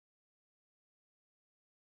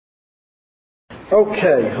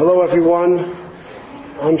Okay, hello everyone.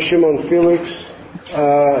 I'm Shimon Felix,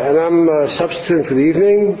 and I'm substituting for the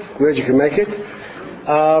evening. Glad you can make it.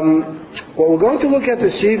 What we're going to look at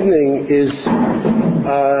this evening is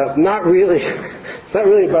it's not really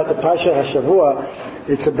about the Parsha HaShavua.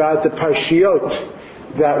 It's about the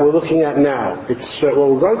Parshiot that we're looking at now. What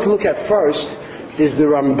we're going to look at first is the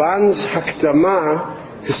Ramban's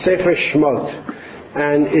Hakdama to Sefer Shemot.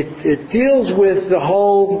 And it deals with the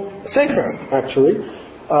whole Sefer, actually.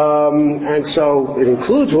 And so it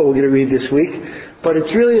includes what we're going to read this week, but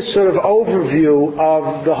it's really a sort of overview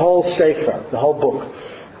of the whole Sefer, the whole book.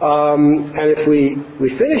 And if we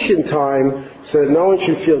finish in time so that no one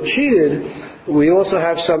should feel cheated, we also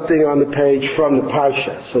have something on the page from the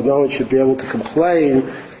Parsha, so no one should be able to complain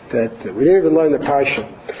that we didn't even learn the Parsha.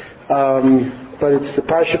 But it's the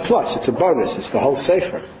Parsha plus, it's a bonus, it's the whole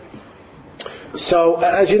Sefer. So,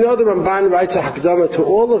 as you know, the Ramban writes a Hakdama to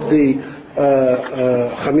all of the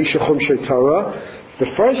Chamisha Chumshei Torah. The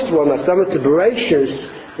first one, Hakdama to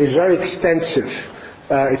Bereshis, is very extensive.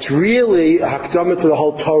 It's really a Hakdama to the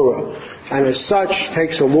whole Torah, and as such,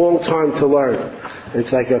 takes a long time to learn.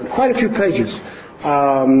 It's like quite a few pages.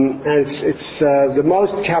 And it's the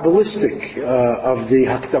most Kabbalistic of the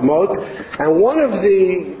Hakdamot, and one of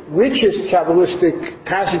the richest Kabbalistic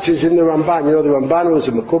passages in the Ramban. You know, the Ramban was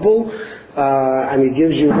a Mekubal, and he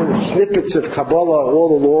gives you little snippets of Kabbalah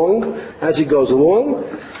all along, as he goes along,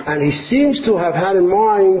 and he seems to have had in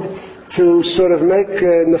mind to sort of make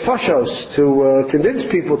nefashos, to convince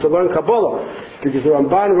people to learn Kabbalah, because the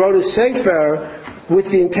Ramban wrote a Sefer with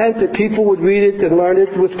the intent that people would read it and learn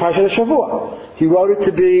it with Parshat HaShavua. He wrote it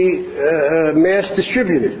to be mass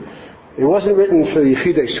distributed. It wasn't written for the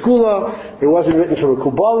Yechidei Skula. It wasn't written for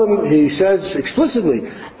Mekubalim. He says explicitly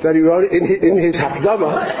that he wrote it in his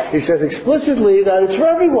Hakdama. He says explicitly that it's for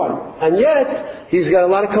everyone. And yet, he's got a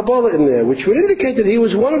lot of Kabbalah in there, which would indicate that he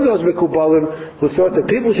was one of those Mekubalim who thought that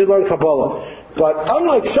people should learn Kabbalah. But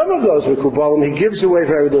unlike some of those Mekubalim, he gives away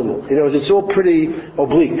very little. You know, it's all pretty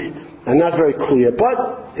oblique and not very clear,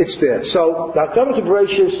 but it's there. So, the Hakdama to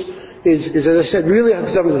Bereshis is, as I said, really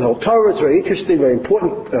Hakdama to the whole Torah. It's very interesting, very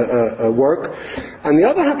important work. And the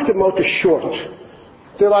other Hakdamot are short.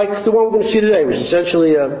 They're like the one we're going to see today, which is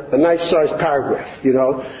essentially a nice-sized paragraph, you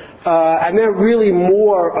know. And they're really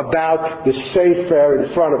more about the Sefer in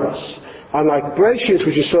front of us, unlike Bereshis,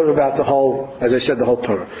 which is sort of about the whole, as I said, the whole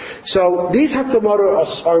Torah. So these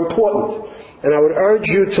Hakdamot are important, and I would urge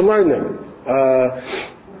you to learn them.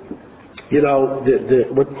 You know,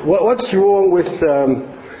 what's wrong with...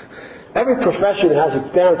 every profession has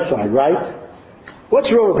its downside, right?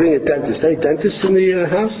 What's wrong with being a dentist? Any dentists in the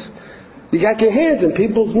house? You got your hands in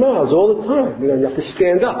people's mouths all the time. You know, you have to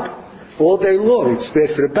stand up all day long. It's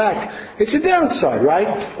bad for the back. It's a downside,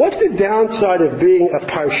 right? What's the downside of being a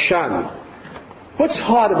parshan? What's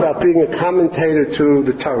hard about being a commentator to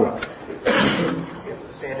the Torah? You have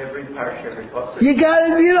to stand every parsha, every pasuk. You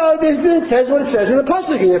got to, you know, it says what it says in the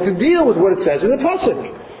pasuk, and you have to deal with what it says in the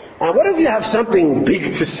pasuk. And what if you have something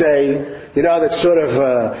big to say, you know, that sort of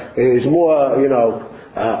is more, you know,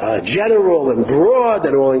 general and broad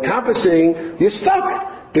and all-encompassing? You're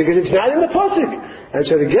stuck, because it's not in the pasuk. And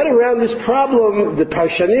so to get around this problem, the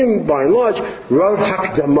Parshanim, by and large, wrote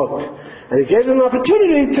Hakdamot. And it gave them an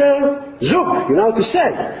opportunity to zuk, you know, to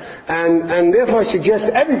say. And therefore I suggest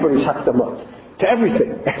everybody's Hakdamot to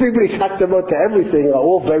everything. Everybody's Hakdamot to everything are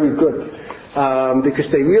all very good.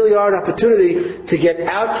 Because they really are an opportunity to get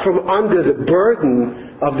out from under the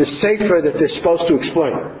burden of the Sefer that they're supposed to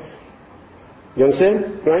explain. You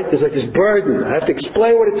understand? Right? There's like this burden. I have to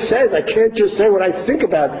explain what it says. I can't just say what I think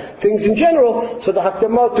about things in general. So the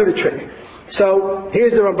Hakdamot do the trick. So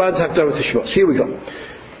here's the Ramban's Hakdamot to Shmos. Here we go.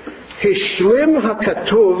 Hishlim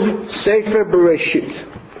HaKatuv Sefer Bereshit.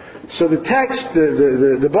 So the text,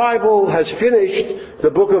 the Bible has finished the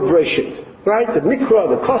book of Bereshit. Right? The Mikra,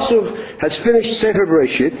 the Kosuv, has finished Sefer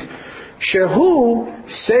Bereshit. Shehu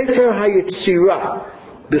Sefer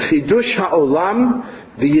HaYetzirah B'chidush HaOlam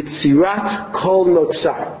V'Yetzirat Kol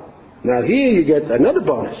Notzar. Now here you get another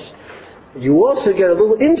bonus. You also get a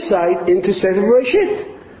little insight into Sefer Bereshit.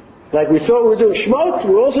 Like we thought we were doing Shemot,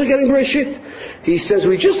 we're also getting Bereshit. He says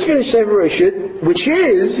we just finished Sefer Bereshit, which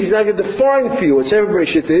is, he's not going to define for you what Sefer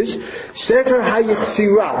Bereshit is, Sefer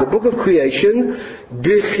HaYetzirah, the book of creation,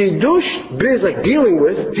 B'chidush, is like dealing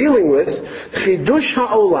with, Chidush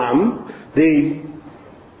HaOlam, the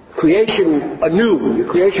creation anew, the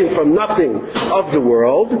creation from nothing of the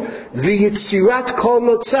world, V'Yetzirat Kol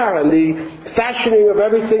Notzar, and the fashioning of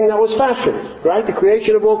everything that was fashioned, right? The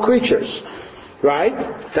creation of all creatures. Right?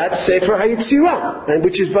 That's Sefer HaYetzirah, and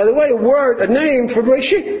which is, by the way, a name for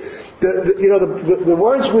Bereshit. the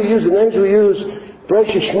words we use, the names we use,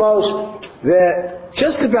 Bereshit, Shmos, they're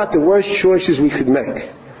just about the worst choices we could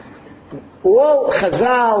make. All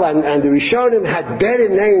Chazal and the Rishonim had better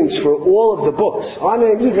names for all of the books. Our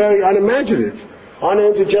names are very unimaginative. Our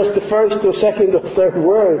names are just the first or second or third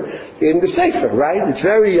word in the Sefer, right? It's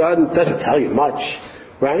doesn't tell you much,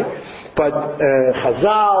 right? But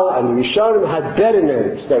Chazal and the Rishonim had better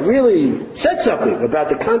names that really said something about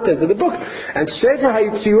the content of the book. And Sefer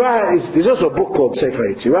HaYetzirah there's also a book called Sefer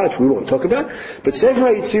HaYetzirah, which we won't talk about, but Sefer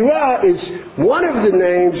HaYetzirah is one of the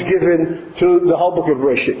names given to the whole book of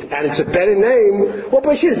Bereshit. And it's a better name. Well,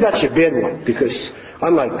 Bereshit is not your bad one, because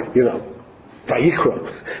unlike, Vayikra,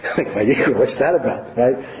 like Vayikra, what's that about,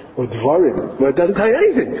 right? Or Dvarim, well, it doesn't tell you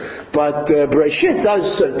anything. But Bereshit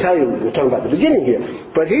does tell you, we're talking about the beginning here,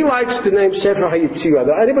 but he likes the name Sefer HaYetzirah.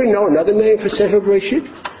 Anybody know another name for Sefer Bereshit?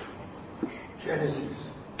 Genesis.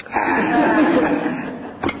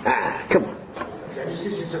 Come on.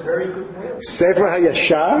 Genesis is a very good name. Sefer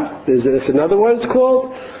HaYashar, there's another one it's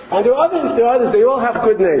called. And there are others, they all have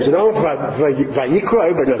good names. You know, Vayikra,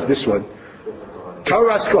 everybody knows this one.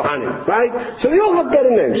 Torah's Kohanim, right? So they all have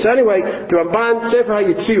better names. So anyway, the Ramban, Sefer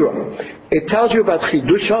HaYetzirah, it tells you about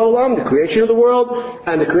Chidush HaOlam, the creation of the world,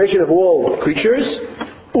 and the creation of all creatures,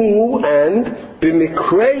 and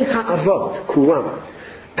B'mikrei Ha'avot, Kulam.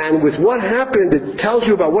 And with what happened, it tells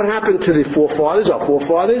you about what happened to the our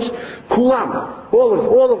forefathers, Kulam,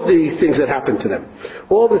 all of the things that happened to them,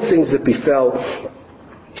 all the things that befell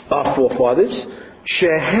our forefathers,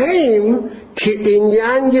 Sheheim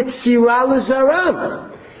Ki'inyan Yetzirah L'Zaram.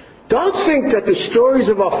 Don't think that the stories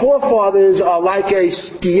of our forefathers are like a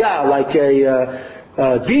stiyah, like a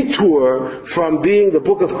detour from being the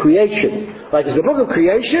book of creation. Like it's the book of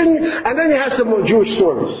creation, and then you have some more Jewish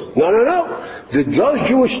stories. No. Those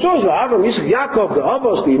Jewish stories, the Avraham, Yitzchak, Yaakov, the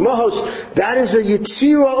Avos, the Imahos, that is a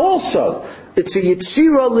Yetzirah also. It's a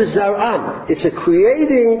Yetzirah L'Zaram. It's a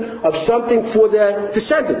creating of something for their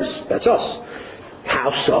descendants. That's us.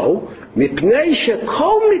 How so? Mipnei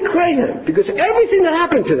shekol mikreihem, because everything that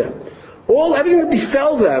happened to them, everything that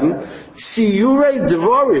befell them, siyurei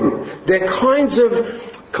devarim, they're kinds of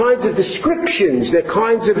descriptions, they're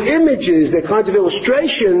kinds of images, they're kinds of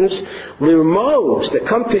illustrations, lirmos, that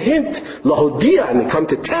come to hint, lahodia, and they come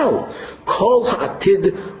to tell, kol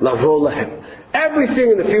ha'atid lavo lahem.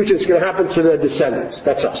 Everything in the future is going to happen to their descendants.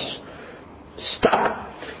 That's us. Stop.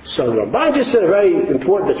 So the Ramban just said a very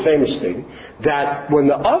important and famous thing, that when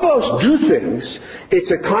the Avos do things, it's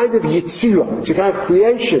a kind of Yetzirah, it's a kind of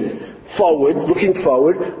creation forward, looking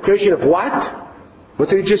forward, creation of what? What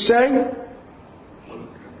did he just say?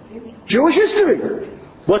 Jewish history.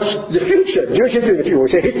 What's the future? Jewish history in the future. When we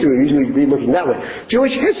say history, we usually be looking that way.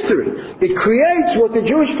 Jewish history. It creates what the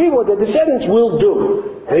Jewish people, their descendants, will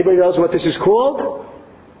do. Anybody knows what this is called?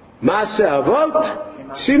 Maaseh Avot,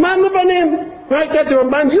 Siman Lebanim. Right? That the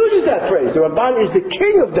Ramban uses that phrase. The Ramban is the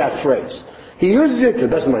king of that phrase. He uses it, to the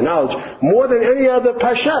best of my knowledge, more than any other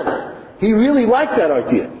Parshat. He really liked that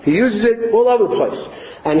idea. He uses it all over the place.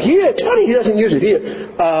 And here, it's funny, he doesn't use it here,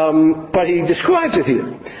 but he describes it here.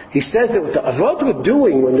 He says that what the Avot were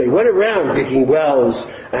doing when they went around digging wells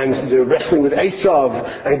and wrestling with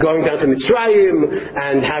Esav and going down to Mitzrayim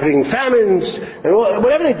and having famines and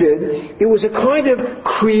whatever they did, it was a kind of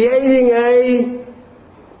creating a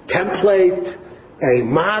template, a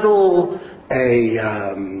model, I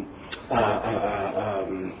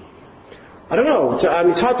don't know.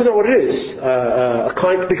 It's hard to know what it is.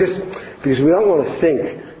 Because we don't want to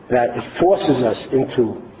think that it forces us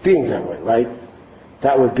into being that way, right?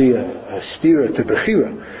 That would be a steer to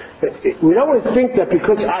Bechira. We don't want to think that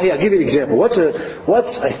because I'll give you an example. What's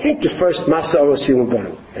I think the first Masa Orosim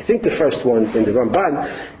Banim. I think the first one in the Ramban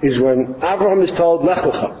is when Avraham is told Lech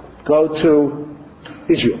Lecha, go to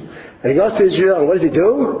Israel. And he goes to Israel, and what does he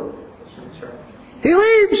do? He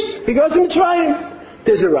leaves. He goes to Mitzrayim.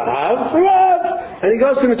 There's a Rav, and he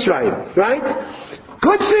goes to Mitzrayim, right?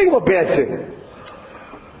 Good thing or bad thing?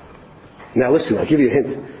 Now listen, I'll give you a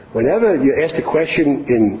hint. Whenever you're asked a question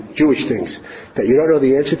in Jewish things that you don't know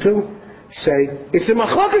the answer to, say, it's a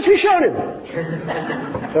Machlokas Rishonim.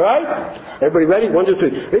 Alright? Everybody ready? 1, 2,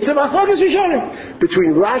 3. It's a Machlokas Rishonim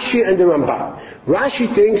between Rashi and the Ramban. Rashi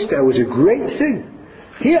thinks that was a great thing.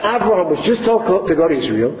 Here Avraham was just told to go to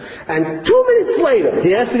Israel, and 2 minutes later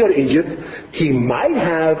he has to go to Egypt. He might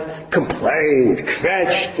have complained,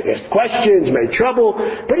 kvetched, asked questions, made trouble,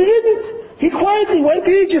 but he didn't. He quietly went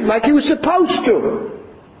to Egypt like he was supposed to.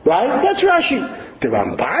 Right? That's Rashi. The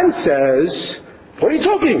Ramban says, what are you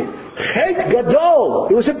talking? Chet Gadol.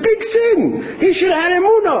 It was a big sin. He should have had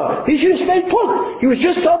emunah. He should have stayed put. He was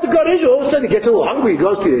just told to go to Israel. All of a sudden he gets a little hungry. He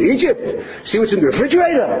goes to Egypt. See what's in the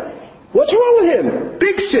refrigerator. What's wrong with him?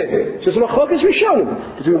 Big sin. So it's Machlokas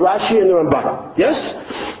Rishonim between Rashi and the Ramban. Yes?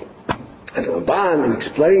 And the Ramban, in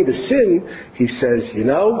explaining the sin, he says,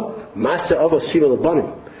 Masa Avos Siva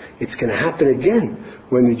Labanim. It's going to happen again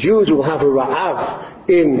when the Jews will have a Ra'av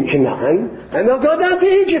in Canaan and they'll go down to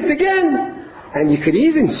Egypt again. And you could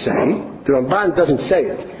even say, the Ramban doesn't say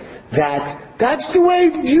it, that's the way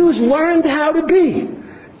the Jews learned how to be.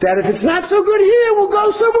 That if it's not so good here, we'll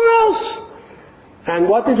go somewhere else. And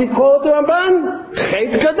what does he call it, the Ramban?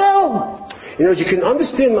 Chet Gadol. You can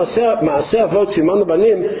understand Ma'aseh Avot Siman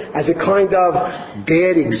Labanim as a kind of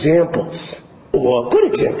bad examples. Or good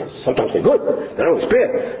examples. Sometimes they're good. They're not always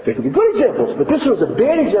bad. They could be good examples. But this was a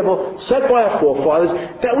bad example set by our forefathers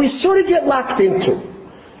that we sort of get locked into.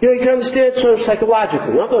 You can understand it sort of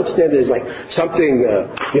psychologically. You don't understand it as like something,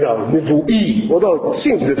 nivu'i, although it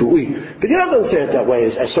seems nivu'i. But you don't understand it that way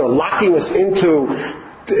as sort of locking us into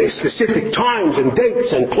specific times and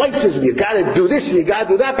dates and places, and you got to do this and you got to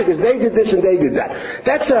do that because they did this and they did that.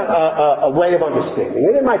 That's a way of understanding,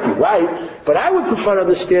 and it might be right, but I would prefer to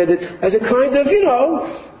understand it as a kind of,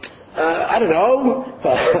 I don't know.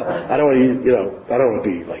 I don't want to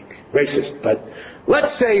be like racist, but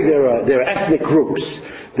let's say there are ethnic groups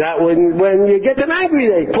that when you get them angry,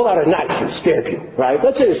 they pull out a knife and stab you, right?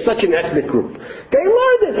 Let's say there's such an ethnic group. They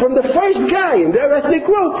learned it from the first guy in their ethnic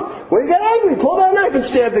group. When you get angry, pull out a knife and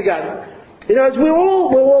stab the guy. We're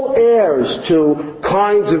all heirs to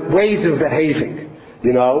kinds of ways of behaving.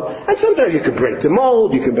 And sometimes you can break the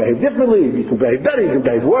mold, you can behave differently, you can behave better, you can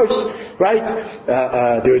behave worse, right?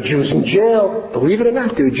 There are Jews in jail. Believe it or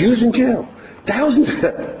not, there are Jews in jail. Thousands of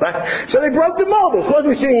them, right? So they broke the mold. They're supposed to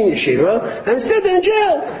be sitting in yeshiva, and instead they're in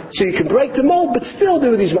jail. So you can break the mold, but still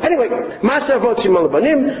there were these... Anyway, Masa Avot Siman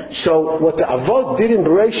Labanim. So what the Avot did in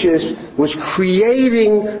Bereshis was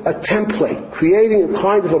creating a template, creating a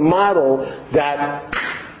kind of a model that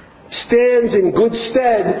stands in good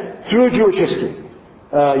stead through Jewish history.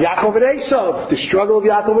 Yaakov and Esav, the struggle of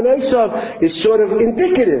Yaakov and Esav is sort of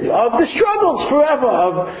indicative of the struggles forever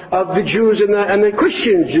of the Jews and the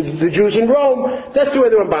Christians, the Jews in Rome. That's the way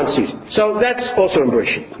the Ramban sees it. So that's also in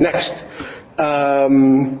Bereshit. Next.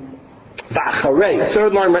 V'acharei,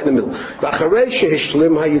 third line right in the middle. V'acharei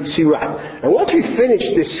shehishlim hayitzirah. And once we finish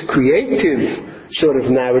this creative sort of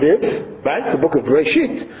narrative, right, the book of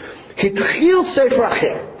Bereshit, hitchil sefer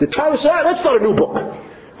acher. The Torah says, all right, let's start a new book.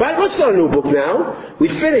 Right, let's start a new book now. We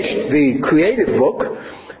finished the creative book.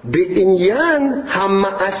 B'inyan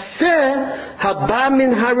ha'ma'aseh haba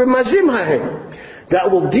min ha'remazim hahem. That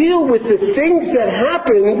will deal with the things that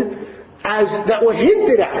happened that were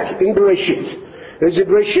hinted at in Bereshit. As in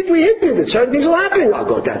Bereshit we hinted that certain things will happen. I'll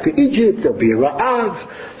go down to Egypt, there'll be a Ra'av,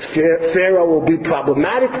 Pharaoh will be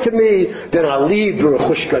problematic to me, then I'll leave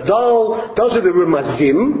B'rechush Gadol. Those are the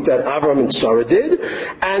Remazim that Avram and Sarah did.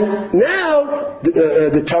 And now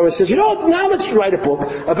the Torah says, now let's write a book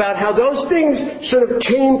about how those things sort of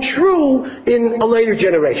came true in a later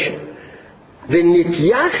generation.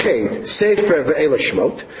 V'nityached Sefer ve'Eila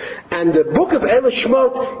Shmot, and the book of Eila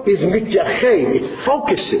Shmot is mityached, it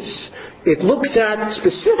focuses. It looks at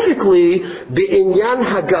specifically the Inyan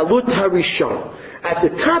Hagalut Harishon, at the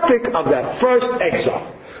topic of that first exile.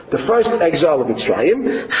 The first exile of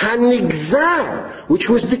Mitzrayim, Hanigzar, which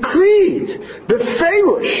was decreed,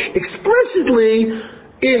 Befeirush, explicitly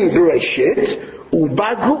in Bereshit, and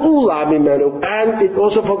it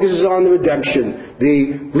also focuses on the redemption,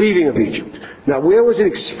 the leaving of Egypt. Now, where was it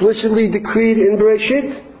explicitly decreed in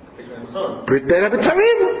Bereshit? Brit Ben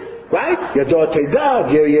Abitarim. Right? Yadot Tedah,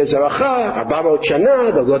 Ger Yezaracha, 400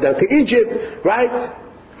 Shana, they'll go down to Egypt, right?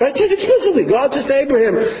 Right? Just explicitly, God says to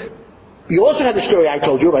Abraham. You also had the story I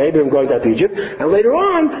told you about Abraham going down to Egypt, and later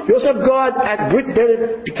on, you also have God at Brit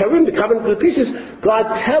Ben Bitarim, the covenant of the pieces, God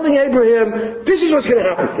telling Abraham, this is what's going to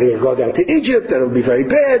happen. They're going to go down to Egypt, and it'll be very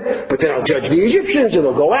bad, but then I'll judge the Egyptians, and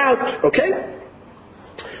they'll go out, okay?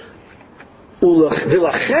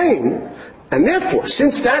 And therefore,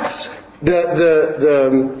 since that's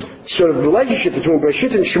the sort of relationship between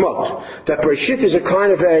Bereshit and Shemot, that Bereshit is a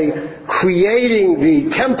kind of a creating the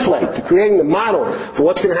template, creating the model for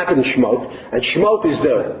what's going to happen in Shemot, and Shemot is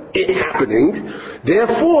the it happening.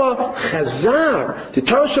 Therefore, Chazar, the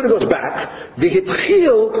Torah sort of goes back,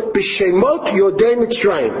 V'hitchil b'Shemot Yodei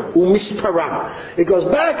Mitzrayim u'Misparam. It goes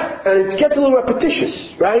back and it gets a little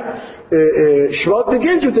repetitious, right? Shemot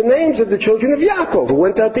begins with the names of the children of Yaakov who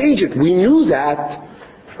went out to Egypt. We knew that.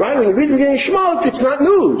 Right? When you read the beginning of Shemot, it's not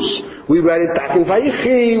news. We read it back in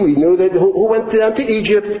Vayechi. We knew that who went down to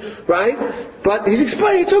Egypt, right? But he's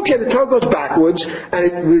explaining it's okay. The Torah goes backwards and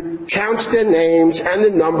it counts their names and the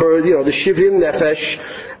number, the Shivim Nefesh.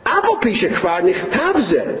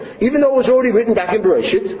 Even though it was already written back in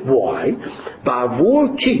Bereshit. Why?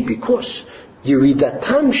 Because you read that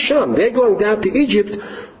Tam Sham, they're going down to Egypt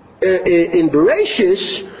in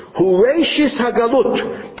Bereshit. Hureshis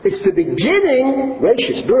Hagalut. It's the beginning,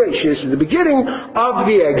 Bereshis, is the beginning of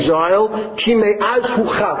the exile, Kimei Az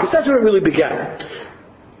Huchal, because that's where it really began.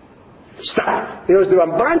 Stop. As the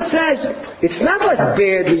Ramban says, it's not like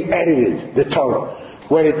badly edited, the Torah,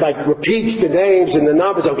 when it repeats the names and the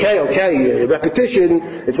numbers, okay, repetition,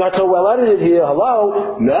 it's not so well edited here,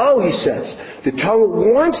 hello. No, he says. The Torah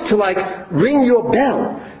wants to ring your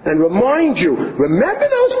bell and remind you, remember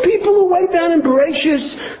those people who went down in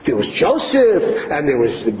Bereshis? There was Joseph and there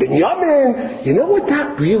was Binyamin. You know what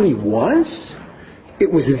that really was?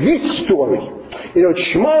 It was this story.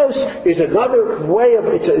 Shmos is another way of,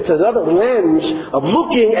 it's another lens of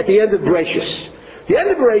looking at the end of Bereshis. The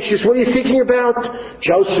end of Bereshis, what are you thinking about?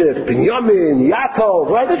 Joseph, Binyamin, Yaakov,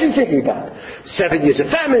 right? That's what you're thinking about. 7 years of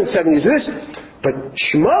famine, 7 years of this. But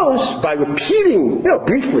Shmos, by repeating,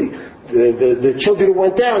 briefly, the children who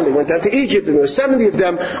went down, they went down to Egypt, and there were 70 of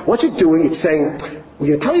them. What's it doing? It's saying, we're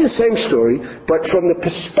going to tell you the same story, but from the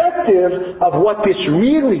perspective of what this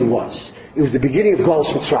really was. It was the beginning of Golus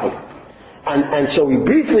Mitzrayim. And so we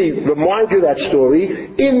briefly remind you that story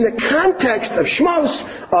in the context of Shmos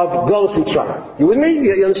of Golus Mitzrayim. You with me?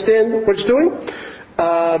 You understand what it's doing?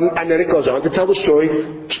 And then it goes on to tell the story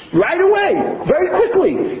right away, very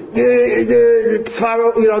quickly. The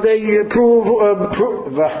Pharaoh, they prove,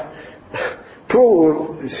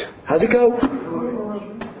 how's it go?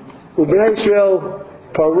 Ubnei Israel,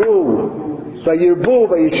 Paru, Vayirbu,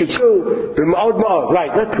 Vayishutzu, B'ma'od Ma'od.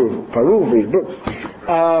 Right, not prove, Paru, Vayirbu.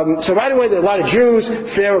 So right away, there are a lot of Jews.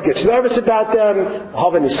 Pharaoh gets nervous about them.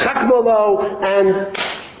 Havan is chakbolo, and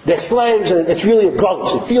they're slaves, and it's really a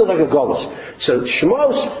golus. It feels like a golus. So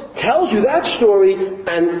Shmos tells you that story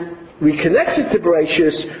and reconnects it to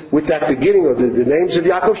Bereshis with that beginning of the names of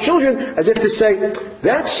Yaakov's children, as if to say,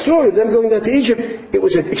 that story of them going down to Egypt,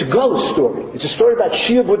 it's a golus story. It's a story about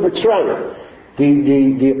Shi'ubud Mitzrayim.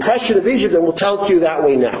 The oppression of Egypt, and we'll tell it to you that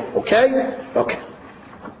way now. Okay? Okay.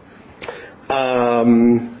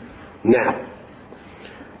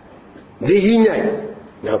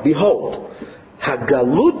 Now, behold,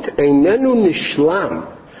 Hagalut einenu nishlam.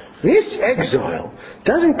 This exile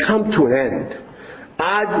doesn't come to an end.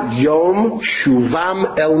 Ad yom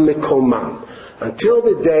shuvam el mekomam. Until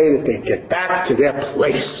the day that they get back to their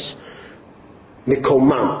place.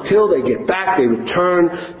 Mekomam. Till they get back, they return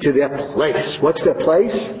to their place. What's their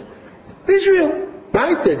place? Israel.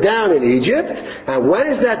 Right? They're down in Egypt. And when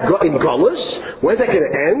is that in Golus? When's that going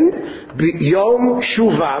to end? Yom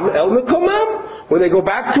Shuvam El Mekomam. When they go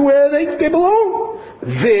back to where they belong.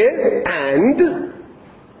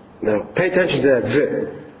 Now pay attention to that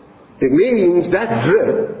It means that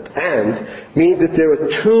means that there are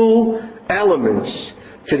two elements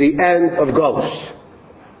to the end of Golus.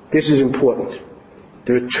 This is important.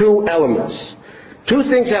 There are two elements. Two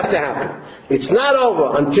things have to happen. It's not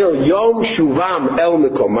over until Yom Shuvam El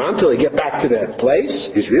Mekomam, until they get back to their place,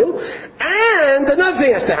 Israel. And another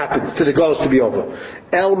thing has to happen for the Golus to be over.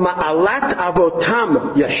 El Ma'alat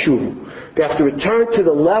Avotam Yashuv. They have to return to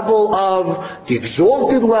the level of, the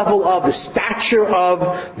exalted level of, the stature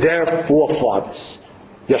of their forefathers.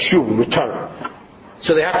 Yashuv, return.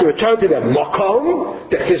 So they have to return to their makom,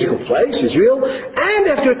 their physical place, Israel, and they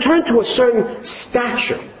have to return to a certain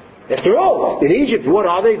stature. After all, in Egypt, what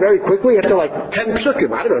are they very quickly? After 10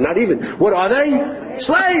 psukim, I don't know, not even. What are they?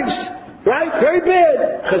 Slaves! Right? Very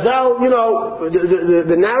bad. Chazal,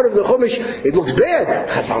 the narrative of the Chumash, it looks bad.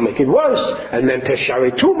 Chazal make it worse. And then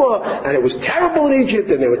Teshare Tumah, and it was terrible in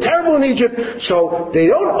Egypt, and they were terrible in Egypt. So they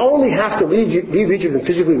don't only have to leave Egypt and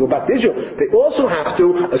physically go back to Israel, they also have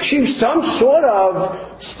to achieve some sort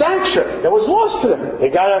of stature that was lost to them.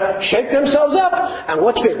 They gotta shake themselves up. And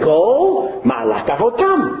what's their goal? Ma'alat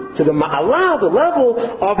Avotam. To the Ma'alah, the level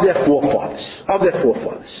of their forefathers.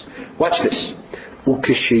 Watch this. So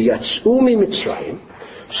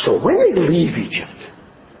when they leave Egypt,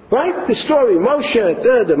 right? The story of Moshe,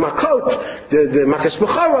 the Makot, the Makas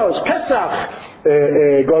Mecharos, Pesach,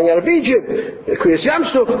 going out of Egypt, Kriyas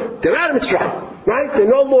Yamsuf, they're out of Mitzrayim, right? They're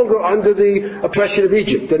no longer under the oppression of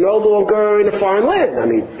Egypt. They're no longer in a foreign land. I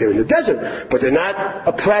mean, they're in the desert, but they're not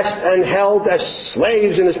oppressed and held as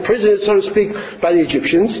slaves and as prisoners, so to speak, by the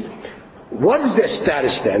Egyptians. What is their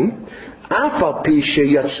status then?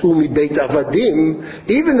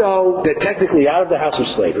 Even though they're technically out of the house of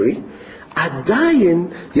slavery,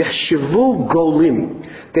 Adayin Yachshavu Golim.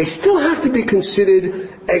 They still have to be considered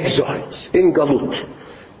exiles in Galut.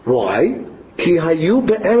 Why? Ki hayu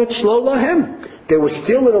be'eretz lo lahem. They were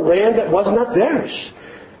still in a land that was not theirs.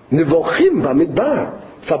 Nivochim b'midbar.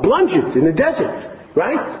 Fablunged in the desert.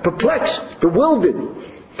 Right? Perplexed, bewildered,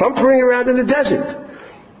 pumpering around in the desert.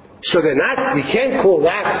 So they're not, you can't call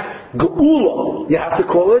that Geula. You have to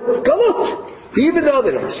call it Galut. Even though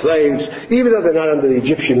they're not slaves, even though they're not under the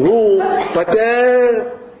Egyptian rule, but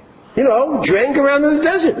they're, drang around in the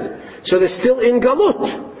desert. So they're still in Galut.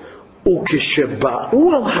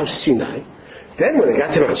 Ukesheba'u al Har Sinai. Then when they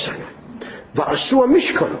got to Mount Sinai, Va'asu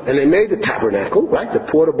Mishkan, and they made the tabernacle, right, the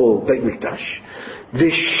portable Beit Mikdash.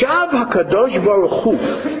 Vishav HaKadosh Baruch Hu,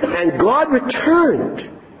 and God returned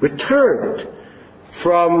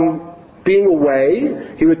from being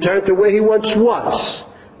away. He returned to where he once was.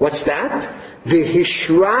 What's that?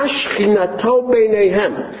 V'hishrash chinato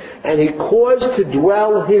beinehem, and he caused to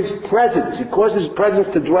dwell his presence. He caused his presence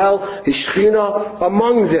to dwell, his shechina,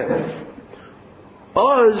 among them.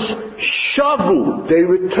 Oz shavu, they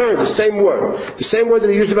returned, the same word that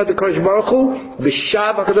he used about the Kadosh Baruch Hu,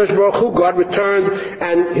 Vishav HaKadosh Baruch Hu, God returned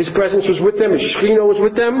and his presence was with them, his Shekhinah was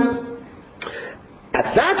with them.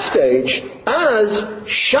 At that stage, as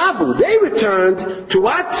shavu, they returned to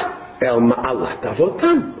what? El Ma'alat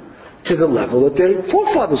Avotam, to the level that their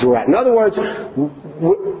forefathers were at. In other words,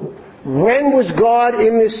 when was God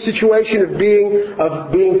in this situation of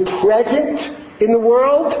being present in the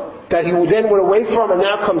world, that he then went away from and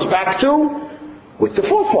now comes back to? With the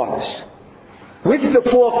forefathers. With the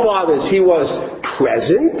forefathers he was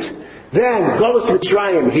present, then Golus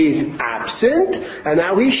Mitzrayim he's absent, and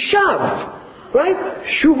now he's Shav. Right?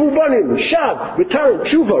 Shuvu Banim, Shav, return,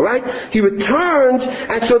 Shuva, right? He returns,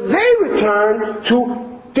 and so they return to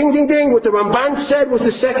ding ding ding, what the Ramban said was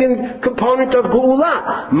the second component of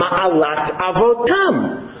Geula. Ma'alat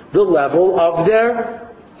Avotam, the level of their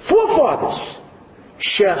forefathers.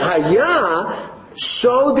 Shehaya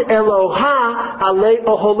Sod Eloha Ale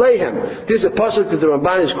Oholehem. This is a pasuk that the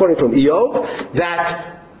Ramban is quoting from Eov,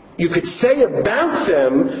 that you could say about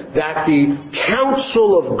them that the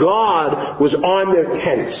counsel of God was on their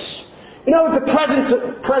tents. The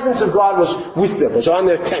presence of God was with them, was on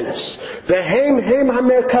their tents. Vehem Hem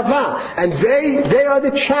HaMerkava, and they are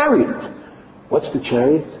the chariot. What's the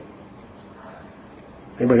chariot?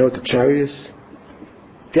 Anybody know what the chariot is?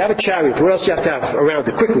 If you have a chariot, what else do you have to have around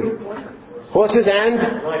it? Quickly. Horses and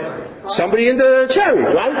somebody in the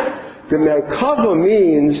chariot, right? The Merkava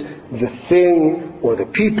means the thing, or the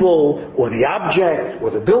people, or the object,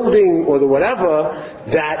 or the building, or the whatever,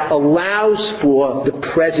 that allows for the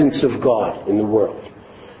presence of God in the world.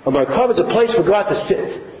 A Merkava is a place for God to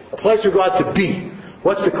sit, a place for God to be.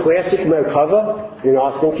 What's the classic Merkava in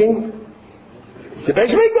our thinking? The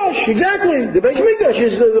Beis Mikdash, exactly. The Beis Mikdash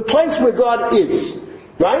is the place where God is.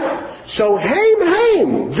 Right? So, they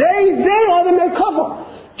are the Merkava.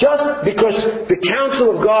 Just because the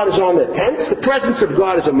counsel of God is on their tents, the presence of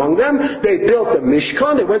God is among them, they built the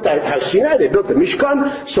Mishkan, they went to Har Sinai, they built the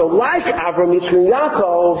Mishkan. So like Avram, Yitzchak, and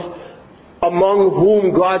Yaakov, among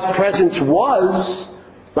whom God's presence was,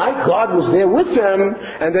 right? God was there with them,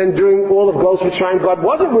 and then during all of Golus Mitzrayim, God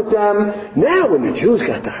wasn't with them. Now when the Jews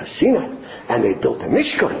got to Har Sinai, and they built the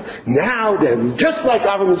Mishkan, now they're just like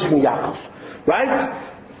Avram, Yitzchak, and Yaakov. Right?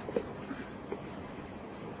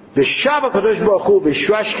 God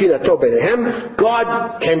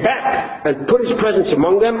came back and put his presence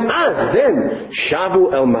among them. As then,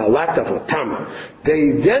 Shavu el Ma'alat Avotam.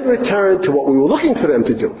 They then returned to what we were looking for them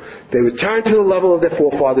to do. They returned to the level of their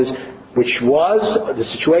forefathers, which was the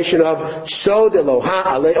situation of Sod Eloha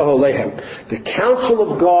Ale Oholehem. The counsel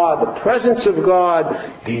of God, the presence of God,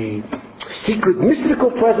 the secret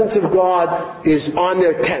mystical presence of God is on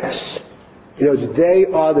their tents. They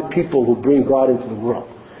are the people who bring God into the world.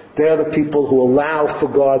 They are the people who allow for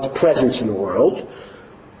God's presence in the world.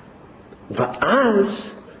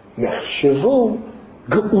 Va'az nechshavu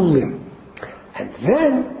geulim. And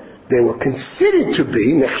then they were considered to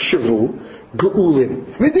be nechshavu geulim.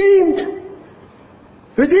 Redeemed.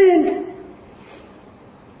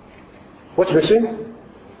 What's missing?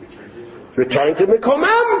 Returning to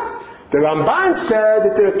Mekomam. The Ramban said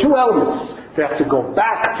that there are two elements. They have to go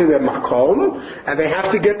back to their makom, and they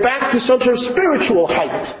have to get back to some sort of spiritual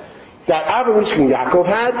height that Avram, Yitzchak, and Yaakov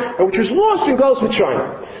had, and which was lost in Golus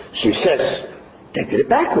Mitzrayim. So he says, they did it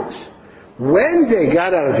backwards. When they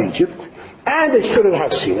got out of Egypt, and they stood at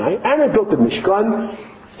Har Sinai, and they built the Mishkan,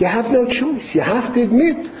 you have no choice. You have to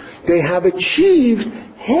admit, they have achieved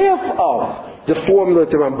half of the formula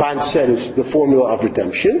that the Ramban said is the formula of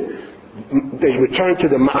redemption. They return to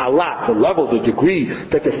the ma'alat, the level, the degree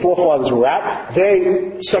that their forefathers were at.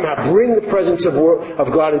 They somehow bring the presence of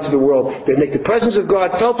God into the world. They make the presence of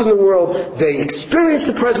God felt in the world. They experience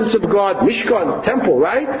the presence of God, Mishkan, temple,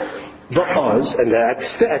 right? Va'az, and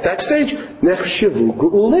at that stage, nechshavu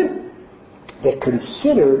ge'ulim. They're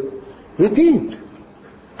considered redeemed.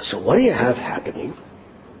 So what do you have happening?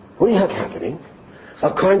 What do you have happening?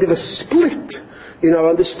 A kind of a split in our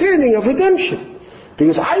understanding of redemption.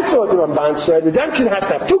 Because I thought the Ramban said redemption has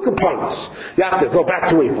to have two components. You have to go back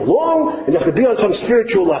to where you belong, and you have to be on some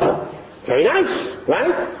spiritual level. Very nice,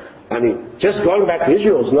 right? I mean, just going back to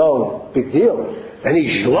Israel is no big deal.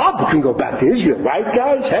 Any shlub can go back to Israel, right,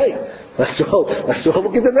 guys? Hey, let's all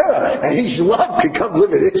look in the mirror. Any shlub can come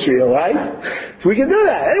live in Israel, right? So we can do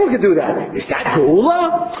that. Anyone can do that. Is that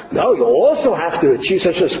geula? No, you also have to achieve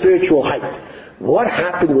such a spiritual height. What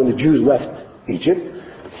happened when the Jews left Egypt?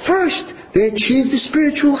 First, they achieved the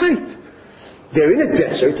spiritual height. They're in a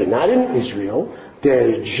desert, they're not in Israel,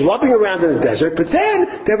 they're schlubbing around in the desert, but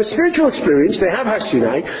then they have a spiritual experience, they have Har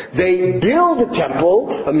Sinai, they build a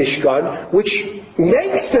temple, a Mishkan, which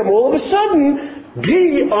makes them all of a sudden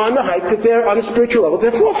be on the height that they're on a spiritual level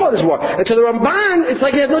their forefathers were. And so the Ramban, it's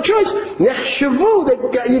like he has no choice. Nechshavu,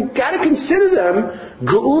 you gotta consider them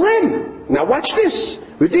Ge'ulim. Now watch this.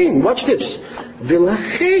 Redeem, watch this.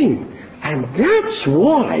 V'lachein. And that's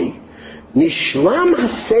why Nishlam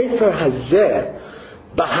HaSefer Hazeh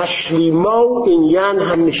B'Hashlimo Inyan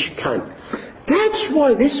HaMishkan. That's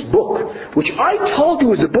why this book, which I told you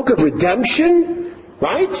was the book of redemption,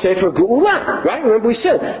 right? Sefer Geula, right? Remember we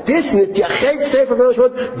said, this Nityachet Sefer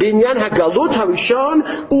Binyan HaGalut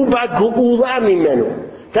HaRishon Uba Geula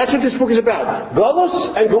Mimenu. That's what this book is about.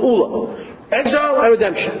 Galus and Geula. Exile and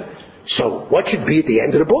redemption. So what should be at the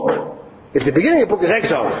end of the book? If the beginning of the book is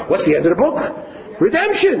exile, what's the end of the book?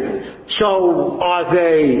 Redemption. So are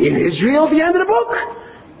they in Israel at the end of the book?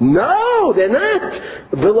 No, they're not.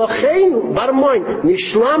 V'lochein, bottom line,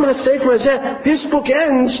 Nishlam HaSefer Hazeh, this book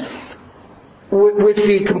ends with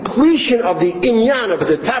the completion of the inyan, of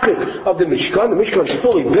the topic of the Mishkan. The Mishkan is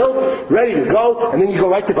fully built, ready to go, and then you go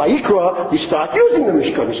right to Vayikra, you start using the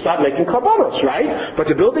Mishkan, you start making karbanos, right? But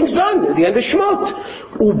the building's done at the end of Shemot.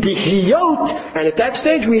 Ubihiyot, and at that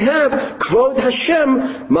stage we have Kvod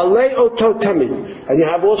Hashem Malei Oto Tamid. And you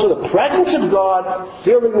have also the presence of God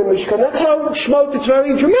filling the Mishkan. That's how Shemot, it's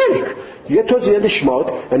very dramatic. You get towards the end of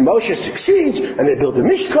Shemot, and Moshe succeeds, and they build the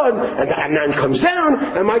Mishkan, and the Anan comes down,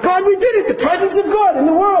 and my God, we did it! The presence of God in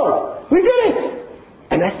the world. We did it!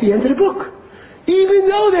 And that's the end of the book. Even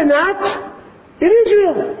though they're not in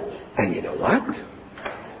Israel. And you know what?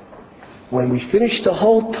 When we finish the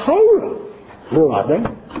whole Torah, where are they?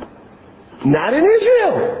 Not in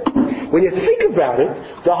Israel. When you think about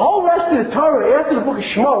it, the whole rest of the Torah after the book of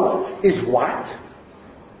Shemot is what?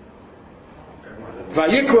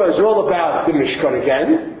 Vayikra is all about the Mishkan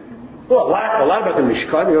again. Well, a lot about the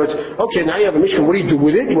Mishkan. You know, it's, okay, now you have a Mishkan, what do you do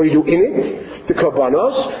with it? What do you do in it? The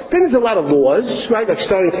Karbanos. Then there's a lot of laws, right? Like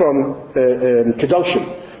starting from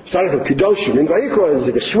Kedoshim. Starting from Kedoshim. In Vayikra is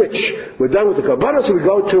like a switch. We're done with the Karbanos and we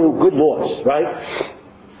go to good laws, right?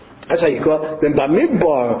 That's how you call it. Then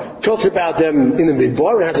Bamidbar talks about them in the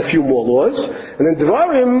Midbar. It has a few more laws. And then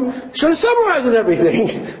Devarim sort of summarizes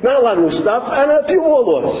everything. Not a lot of new stuff. And a few more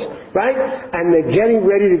laws. Right? And they're getting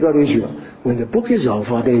ready to go to Israel. When the book is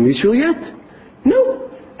over, are they in Israel yet? No.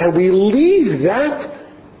 And we leave that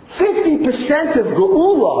 50% of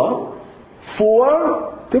Geula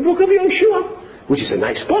for the book of Yoshua, which is a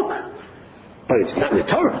nice book. But it's not in the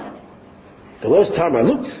Torah. The last time I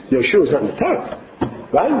looked, Yoshua is not in the Torah.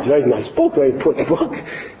 Right? It's a very nice book, very important book.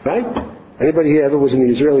 Right? Anybody here ever was in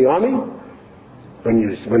the Israeli army?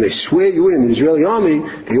 When they swear you in the Israeli army,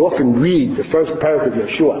 they often read the first parak of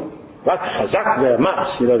Yeshua. Right? Chazak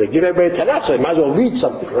ve'amatz. You know, they give everybody Tanakh, so they might as well read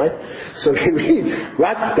something, right? So they read,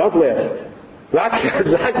 right? Don't laugh. Right?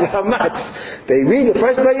 Chazak ve'amatz. They read the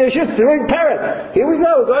first parak of Yeshua, the third parak. Here we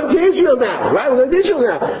go, we're going to Israel now. Right? We're going to Israel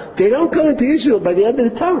now. They don't go into Israel by the end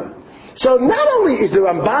of the Torah. So not only is the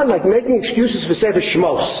Ramban like making excuses for Sefer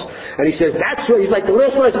Shmos, and he says that's what he's like the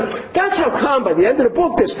last line. That's how come by the end of the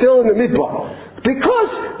book they're still in the Midbar,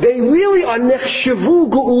 because they really are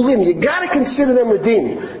nechshavu ge'ulim. You got to consider them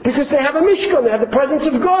redeemed because they have a Mishkan, they have the presence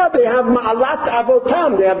of God, they have ma'alat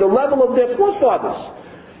avotam, they have the level of their forefathers.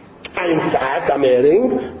 And in fact, I'm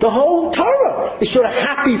adding, the whole Torah is sort of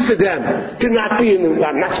happy for them to not be in the,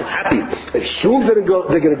 not so happy. It assumes they're going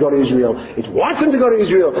to go to Israel. It wants them to go to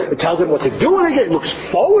Israel. It tells them what to do when they get, it looks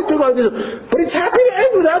forward to going to Israel. But it's happy to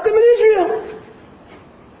end without them in Israel.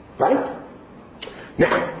 Right?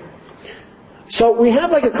 Now, So we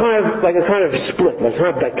have like a kind of split, like a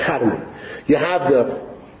kind of dichotomy. You have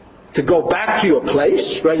to go back to your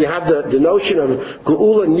place, right? You have the notion of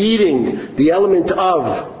Geula needing the element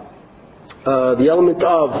of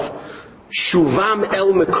Shuvam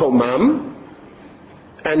El Mekomam,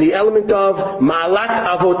 and the element of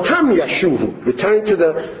Ma'alat Avotam Yashuvu, returning to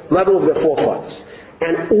the level of their forefathers.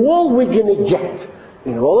 And all we're going to get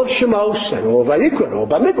in all of Shemos and all of Vayikra and all of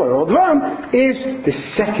Bamidbar and all of Dvarim is the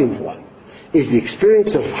second one. Is the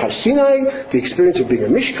experience of Har Sinai, the experience of being a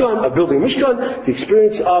Mishkan, of building a Mishkan, the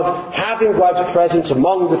experience of having God's presence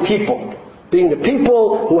among the people, being the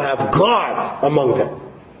people who have God among them.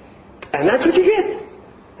 And that's what you get.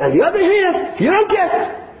 And the other half, you don't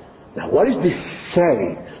get. Now what does this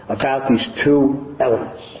say about these two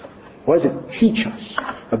elements? What does it teach us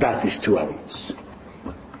about these two elements?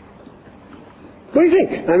 What do you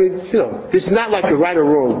think? I mean, this is not like a right or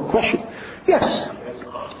wrong question. Yes?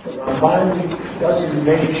 The Ramban doesn't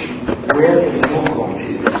mention where the Mokom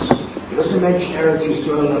is. He doesn't mention Eretz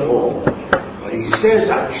Yisrael at all. But he says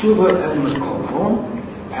Atshuva and Mekom,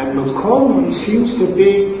 and Mekom seems to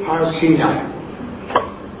be Har Sinai.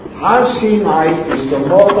 Har Sinai is the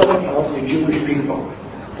model of the Jewish people.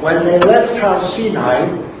 When they left Har Sinai,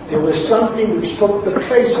 there was something which took the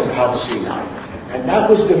place of Har Sinai, and that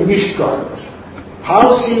was the Mishkan.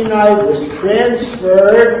 Har Sinai was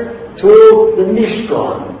transferred to the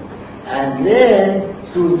Mishkan, and then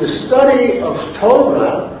through the study of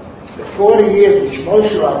Torah, the 40 years which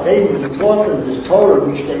Moshe Rabbeinu taught them the Torah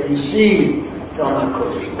which they received from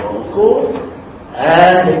HaKadosh Baruch Hu,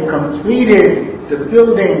 and they completed the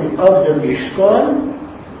building of the Mishkan.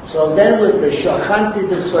 So then with the Shachanti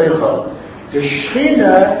B'Tzoicha, the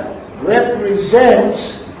Shechina represents,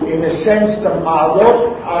 in a sense, the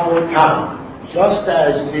Ma'alot Avotam. Just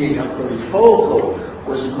as the HaKadosh Baruch Hu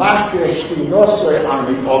was Mashpia Shchinosoi on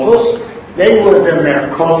the Ovos, they were the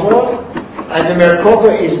Merkava, and the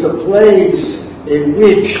Merkava is the place in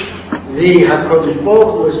which the HaKadosh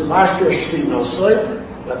Baruch Hu was Mashpia Shchinosoi,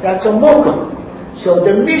 but that's a Mokum. So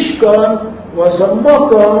the Mishkan was a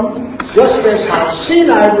Mokum, just as Har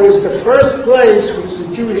Sinai was the first place which the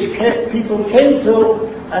Jewish people came to,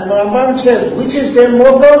 and the Rambam says, which is their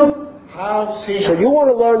Mokum? Har Sinai. So you want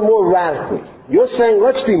to learn more radically. You're saying,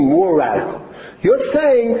 let's be more radical. You're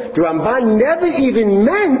saying the Ramban never even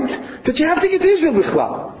meant that you have to get to Israel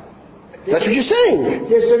Bichlal. That's what you're saying.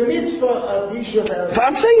 There's a mitzvah of Yisrael.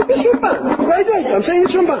 I'm saying this Ramban. Right. I'm saying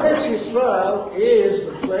this Ramban. Israel is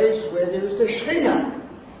the place where there is the Shechina.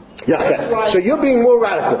 So you're being more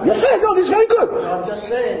radical. No, this is very good. No, I'm just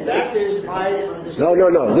saying, that is my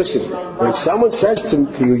understanding. No. Listen, when someone says to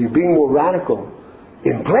you, you're being more radical,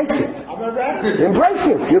 embrace it. I'm a radical. Embrace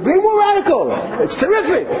it. You're being more radical. It's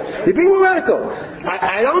terrific. You're being more radical.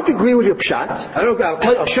 I don't agree with your pshat.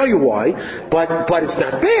 I'll show you why. But it's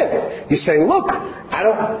not bad. You're saying, look,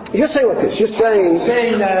 You're saying like this. You're saying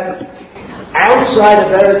that outside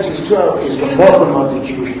of Eretz Yisrael is the Mokum of the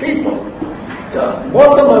Jewish people. The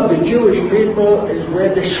Mokum of the Jewish people is where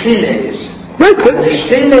the Shechina is. Right. The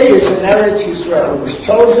Shechina is in Eretz Yisrael. It was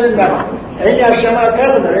chosen that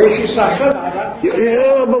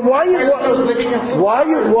but why are you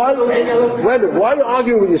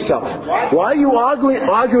arguing with yourself? Why are you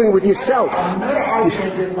arguing with yourself? I'm not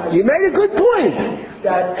arguing with myself. You made a good point.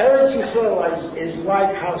 That Eretz Yisrael is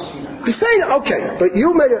like Har Sinai. You're saying, okay, but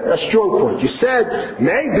you made a strong point. You said,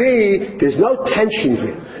 maybe there's no tension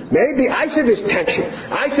here. Maybe, I said there's tension.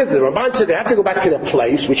 I said, the Ramban said they have to go back to the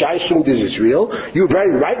place, which I assumed is Israel. You very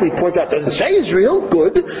rightly point out, doesn't say Israel,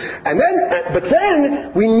 good. But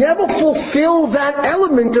then, we never fulfill that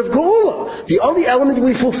element of Geula. The only element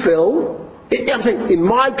we fulfill, I'm saying, in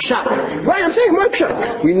my pshat. Right, I'm saying my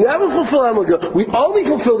pshat. We never fulfill element of Geula. We only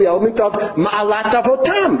fulfill the element of Ma'alat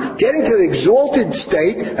Avotam, getting to the exalted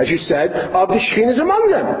state, as you said, of the Shekhinahs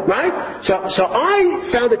among them. Right? So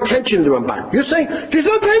I found a tension in the Ramban. You're saying, there's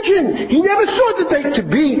no tension. He never thought that to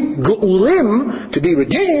be Geulim, to be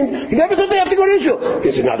redeemed, he never thought they have to go to Israel.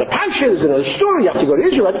 There's another parsha, there's another story, you have to go to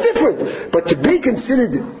Israel, that's different. But to be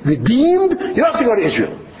considered redeemed, you don't have to go to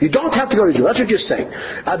Israel. You don't have to go to Israel. That's what you're saying.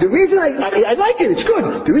 The reason I like it, it's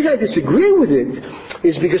good. The reason I disagree with it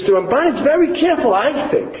is because the Ramban is very careful, I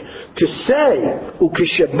think, to say,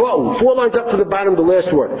 Ukishaba'u, 4 lines up from the bottom, the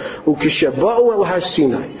last word, Ukishaba'u el Har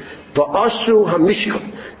Sinai. va'asu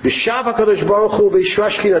hamishkan. V'shav HaKadosh Baruch Hu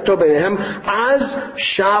v'yishrash kinato b'nehem az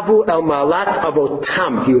shavu el malat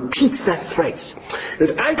avotam. He repeats that phrase.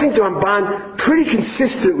 Because I think the Ramban pretty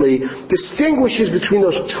consistently distinguishes between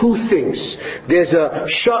those two things. There's a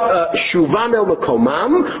shuvam el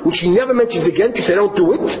makomam, which he never mentions again because they don't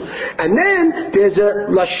do it. And then there's a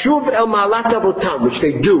lashuv el malat avotam, which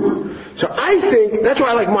they do. So I think, that's why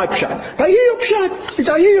I like my pshat. I hear your pshat.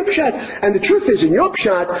 I hear your pshat. And the truth is, in your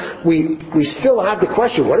pshat, we still have the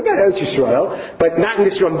question, what about Eretz Yisrael? But not in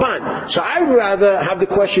this Ramban. So I would rather have the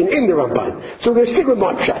question in the Ramban. So we're going to stick with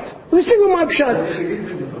my pshat. We're going to stick with my pshat.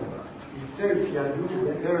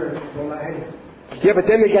 Yeah, but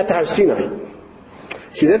then they got to Har Sinai.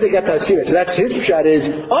 See, then they got to Har Sinai. So that's his pshat is,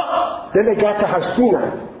 then they got to Har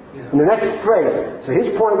Sinai. In the next phrase. So his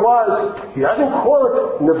point was, he doesn't call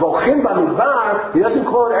it Nevochim Bamidbar, he doesn't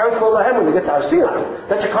call it Eretz Lahem when they get to Har Sinai.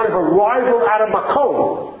 That's a kind of arrival out of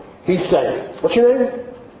Makom, he's saying. What's your name?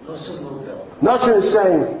 Nasser is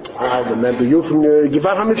saying, I remember you from the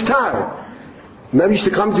Givat HaMiftar. Remember you used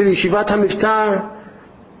to come to the Yeshivat HaMiftar?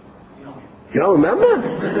 You don't remember?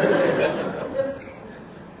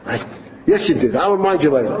 Yes, you did. I'll remind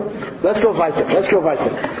you later. Let's go weiter.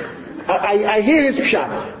 I hear his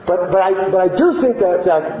pshat, but I do think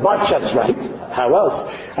that my pshat's right. How else?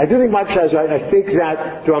 I do think my pshat is right. I think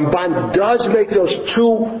that the Ramban does make those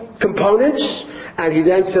two components, and he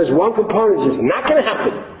then says one component is not going to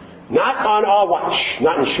happen. Not on our watch.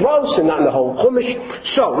 Not in Shmos and not in the whole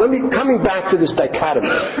Chumash. So, coming back to this dichotomy.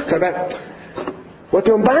 What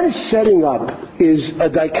the Ramban is setting up is a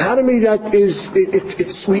dichotomy that is,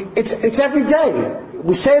 it's every day.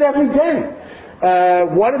 We say it every day.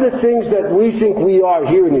 One of the things that we think we are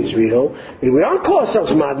here in Israel, we don't call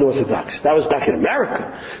ourselves modern Orthodox. That was back in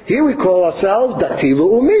America. Here we call ourselves Dati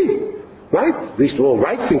Le'umi. Right? At least all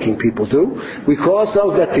right-thinking people do. We call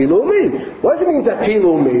ourselves Dati Le'umi. What does it mean Dati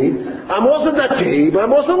Le'umi? I'm also Dati, but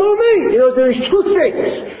I'm also Le'umi. There's two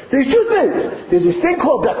things. There's this thing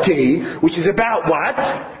called Dati, which is about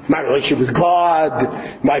what? My relationship with God,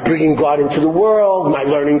 my bringing God into the world, my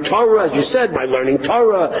learning Torah, as you said, my learning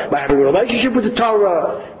Torah, my having a relationship with the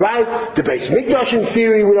Torah, right? The Beis Mikdash in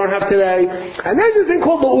theory we don't have today. And there's a thing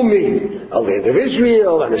called Le'umi, a land of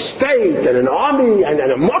Israel, and a state, and an army, and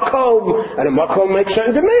a makom, and a makom makes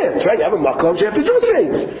certain demands, right? You have a makom, so you have to do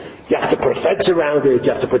things. You have to put a fence around it,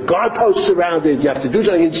 you have to put guard posts around it, you have to do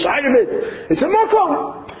something inside of it. It's a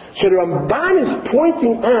makom. So the Ramban is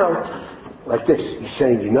pointing out like this. He's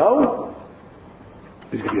saying, this is going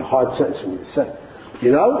to be a hard sentence for me to say.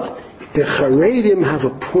 The Charedim have a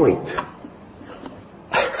point.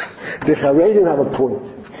 The Charedim have a point.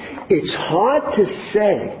 It's hard to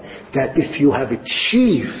say that if you have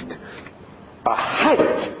achieved a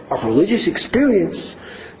height of religious experience,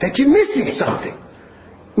 that you're missing something.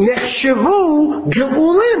 Nechshavu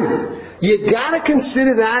Geulim. You gotta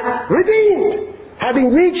consider that redeemed,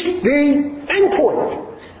 having reached the end point.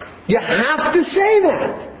 You have to say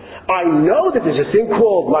that. I know that there's a thing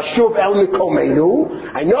called Lashuv El Mikomenu.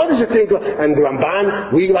 I know there's a thing called, and the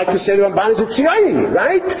Ramban, we like to say the Ramban is a Tziyoni,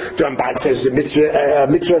 right? The Ramban says the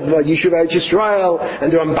mitzvah of Yeshuv Eretz Yisrael,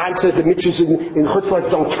 and the Ramban says the mitzvahs in Chutzpah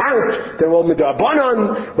don't count. They're all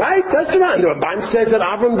midrabanan, right? That's the Ramban. The Ramban says that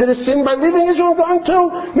Avram did a sin by leaving Israel going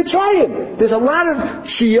to Mitzrayim. There's a lot of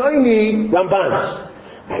Tziyoni Rambans.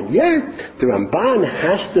 And yet, the Ramban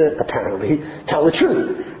has to apparently tell the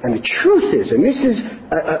truth. And the truth is, and this is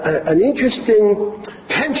an interesting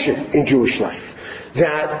tension in Jewish life,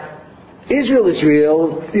 that Israel is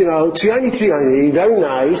real, tziyoni, very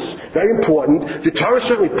nice, very important. The Torah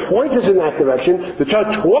certainly points us in that direction. The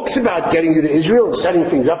Torah talks about getting you to Israel and setting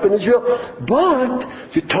things up in Israel. But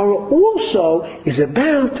the Torah also is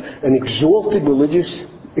about an exalted religious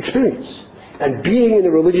experience and being in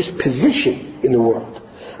a religious position in the world.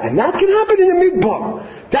 And that can happen in a midbar.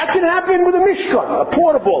 That can happen with a mishkan, a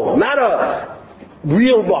portable, not a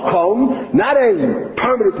real makom, not a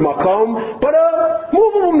permanent makom, but a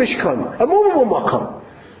movable mishkan, a movable makom.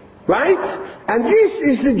 Right? And this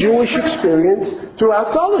is the Jewish experience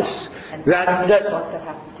throughout Golis. And that what that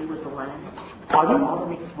have to do with the land? Pardon? All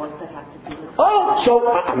the mitzvot that have to do with the land. So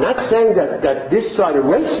I'm not saying that this side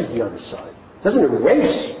erases the other side. It doesn't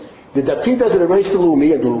erase. The Dati doesn't erase the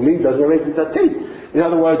Lumi, and the Lumi doesn't erase the Dati. In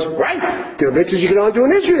other words, right, there are mitzvahs you can only do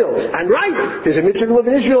in Israel. And right, there's a mitzvah to live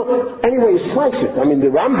in Israel any way you slice it. I mean, the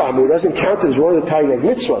Rambam, who doesn't count as one of the Taryag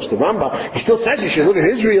mitzvahs, the Rambam, he still says you should live in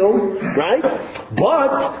Israel, right?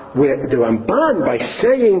 But the Ramban, by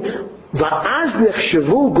saying, Va'az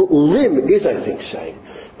nechshavu ge'ulim, is, I think, saying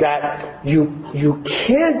that you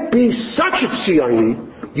can't be such a Tziyoni,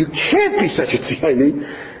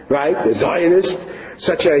 right, a Zionist,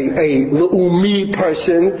 such a le'umi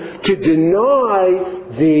person, to deny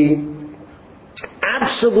the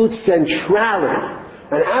absolute centrality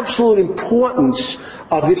and absolute importance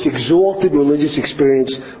of this exalted religious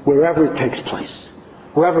experience wherever it takes place.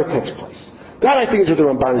 Wherever it takes place. That, I think, is what the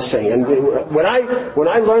Ramban is saying. And when I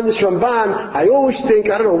learn this Ramban, I always think,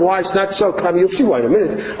 I don't know why it's not so common, you'll see why in a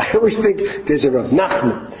minute, I always think there's a Rav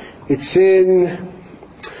Nachman. It's in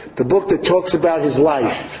the book that talks about his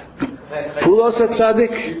life. Pulos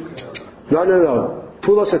HaTzadik? No.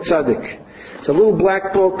 Pulos HaTzadik. It's a little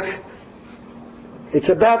black book. It's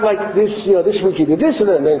about like this, this week he did this, and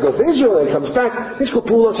then goes to Israel, and comes back. It's called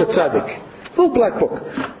Pulos HaTzadik. Little black book.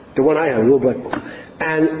 The one I have, a little black book.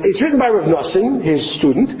 And it's written by Rav Nosson, his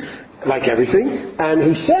student, like everything. And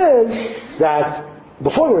he says that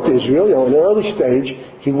before he went to Israel, in an early stage,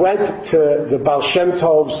 he went to the Baal Shem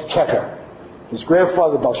Tov's kever. His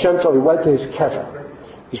grandfather, Baal Shem Tov, he went to his kever.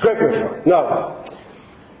 His great-grandfather. No.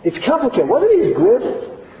 It's complicated. Wasn't he his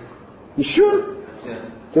grandfather? You sure? Yeah.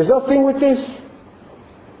 There's no thing with this?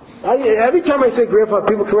 Every time I say grandfather,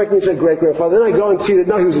 people correct me and say great-grandfather. Then I go and see that,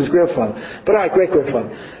 no, he was his grandfather. But all right, great-grandfather.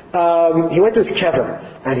 He went to his kever,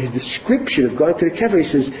 and his description of going to the kever, he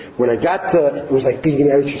says, when I got to, it was like being in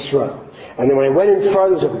Eretz Yisrael. And then when I went in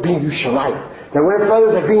further, it was like being in Yerushalayim. Then when I went further,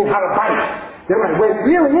 it was like being in Har HaBayit. Then when I went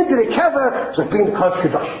really into the kever, it was like being in Kodesh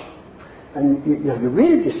Kadosh. And you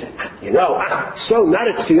read it, you say, so not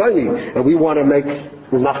a Tzioni, and we want to make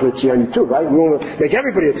Rav Nachman a Tzioni too, right? We want to make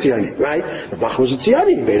everybody a Tzioni, right? Rav Nachman was a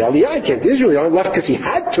Tzioni, he made Aliyah, he came to Israel, he only left because he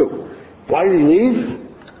had to. Why did he leave?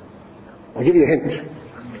 I'll give you a hint.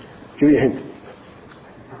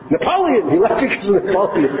 Napoleon, he left because of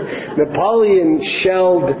Napoleon. Napoleon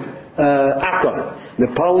shelled Akko.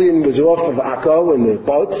 Napoleon was off of Akko in the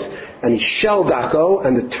boats, and he shelled Akko,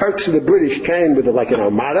 and the Turks and the British came with like an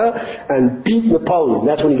armada and beat Napoleon.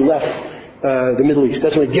 That's when he left the Middle East.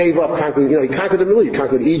 That's when he gave up conquering. He conquered the Middle East,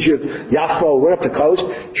 conquered Egypt, Yaffo, went up the coast,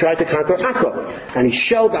 tried to conquer Akko, and he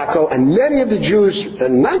shelled Akko. And many of the Jews,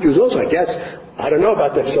 and non-Jews also, I guess, I don't know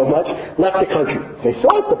about that so much, left the country. They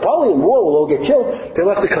thought Napoleon War will all get killed. They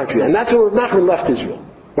left the country, and that's when Rav Nachman left Israel,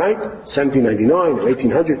 right? 1799 or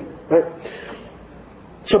 1800, right?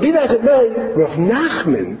 So be that as it may, Rav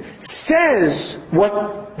Nachman says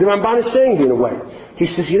what the Ramban is saying here in a way. He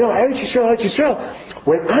says, Eretz Yisrael,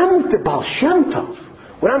 when I'm with the Baal Shem Tov,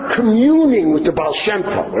 when I'm communing with the Baal Shem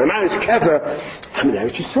Tov, when I'm at his kever, I'm in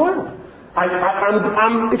Eretz Yisrael.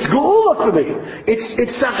 It's Geula for me.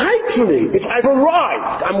 It's the height for me. I've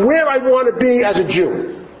arrived. I'm where I want to be as a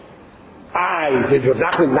Jew. Did Rav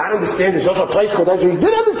Nachman not understand there's also a place called Eretz Yisrael? He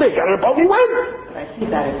did understand. Got on a boat, he went. But I see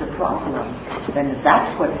that as a problem. Then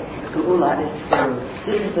that's what Geula is for.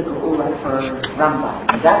 This is the Geula for Rambam.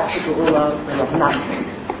 That's the Geula for Rav Nachman.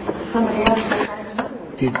 So somebody else might find another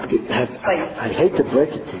place. I hate to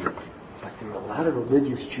break it to you, but there are a lot of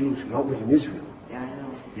religious Jews who don't live in Israel. Yeah, I know.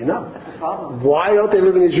 You know. That's a problem. Why don't they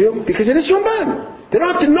live in Israel? Because of this Ramban. They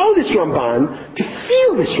don't have to know this Ramban to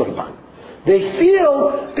feel this Ramban. They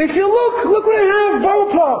feel, look what I have, Borough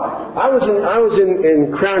Park. I was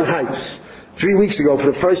in Crown Heights 3 weeks ago for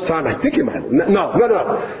the first time, I think it might, no.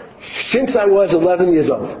 Since I was 11 years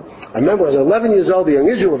old. I remember when I was 11 years old, the young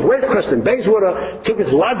Israel of Wave Crest in Bayswater took his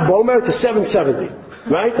Lag Bomer to 770.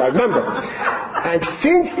 Right? I remember. And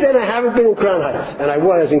since then I haven't been in Crown Heights. And I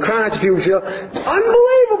was in Crown Heights a few weeks ago. It's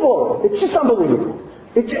unbelievable. It's just unbelievable.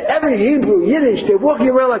 It's every Hebrew, Yiddish, they're walking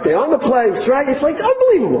around like they own the place, right? It's like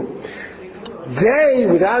unbelievable. They,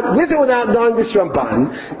 with or without knowing this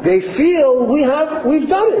Ramban, they feel we've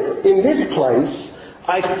done it. In this place,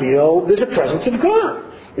 I feel there's a presence of God.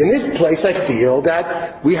 In this place, I feel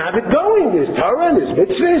that we have it going. There's Torah, and there's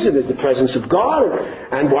mitzvahs, and there's the presence of God,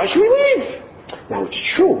 and why should we leave? Now, it's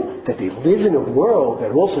true that they live in a world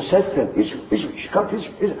that also says to them, Israel, you should come to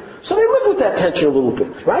Israel. So they live with that tension a little bit,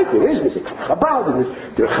 right? There's Chabad, and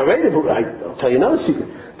there are Charedim who, I'll tell you another secret,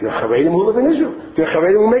 there are Charedim who live in Israel. There are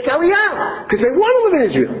Charedim who make Aliyah, because they want to live in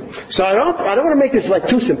Israel. So I don't want to make this like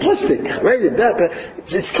too simplistic, Charedim, that, but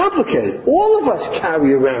it's complicated. All of us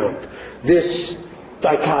carry around this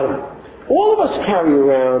dichotomy. All of us carry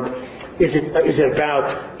around, is it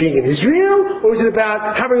about being in Israel, or is it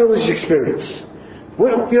about having a religious experience?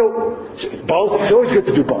 Well, both. It's always good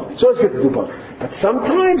to do both. But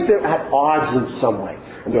sometimes they're at odds in some way.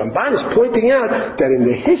 And the Ramban is pointing out that in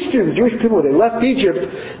the history of the Jewish people when they left Egypt,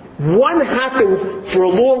 one happened for a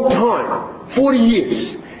long time, 40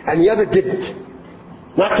 years, and the other didn't.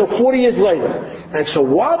 Not till 40 years later. And so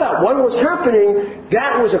while that one was happening,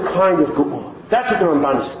 that was a kind of Geula. That's what the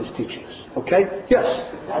Ramban is teaching us. Okay? Yes?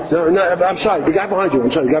 No, I'm sorry. The guy behind you.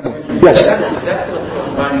 I'm sorry. The guy behind you. Yes? That's what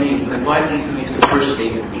Ramban means. And why do you use the first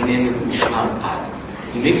statement, Hinei Mishlam Ad?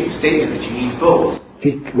 he makes the statement that you need both.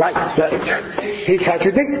 He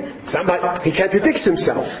contradicts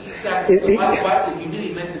himself. Exactly. If you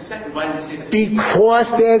really meant the second, why didn't you say that?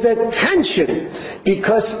 Because there's a tension.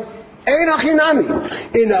 Because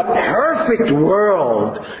in a perfect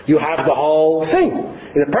world, you have the whole thing.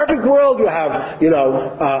 In a perfect world, you have,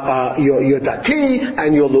 your dati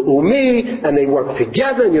and your lu'umi, and they work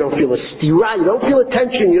together, and you don't feel a stira, you don't feel a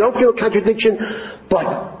tension, you don't feel a contradiction,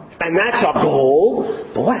 and that's our goal.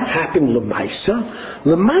 But what happened, Lemaisa?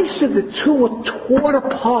 Lemaisa, the two were torn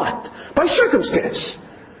apart by circumstance.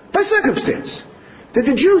 That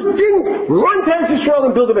the Jews didn't run down to Israel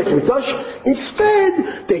and build a Beis Mikdash.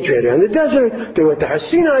 Instead, they traded around the desert, they went to Har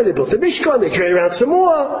Sinai, they built a Mishkan, they traded around some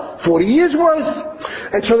more, 40 years worth.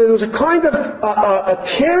 And so there was a kind of a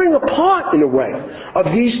tearing apart, in a way, of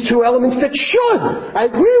these two elements that should. I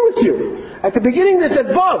agree with you. At the beginning they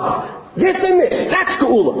said, Vav, this and this, that's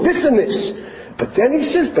Geula, this and this. But then he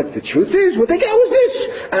says, but the truth is, what they got was this.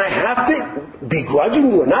 And I have to,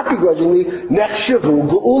 begrudgingly or not begrudgingly, nechshavu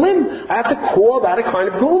ge'ulim. I have to call that a kind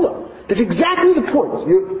of geula. That's exactly the point.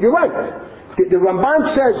 You're right. The Ramban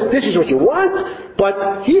says, this is what you want,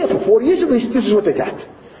 but here, for 40 years at least, this is what they got.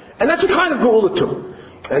 And that's a kind of geula too.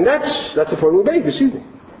 And that's the point we made this evening.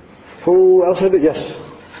 Who else had it? Yes?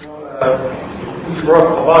 Since you brought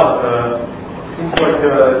up Chabad, it seems like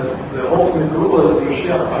the ultimate geula is the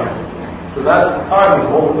Mashiach time. So that's the time when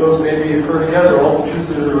both of those maybe occur together. All the Jews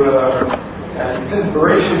and since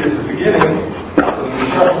Bereshit is the beginning, so the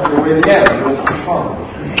Mashiach is the way to the end.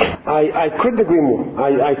 I couldn't agree more.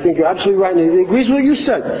 I think you're absolutely right. And it agrees with what you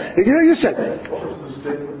said. What was the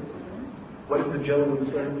statement? What did the gentleman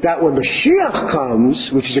say? That when Mashiach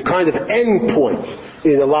comes, which is a kind of end point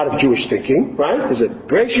in a lot of Jewish thinking, right? There's a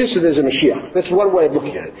Bereshit and there's a Mashiach. That's one way of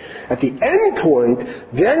looking at it. At the end point,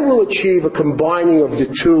 then we'll achieve a combining of the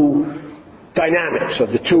two dynamics,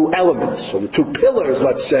 of the two elements, of the two pillars,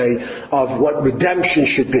 let's say, of what redemption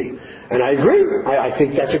should be. And I agree. I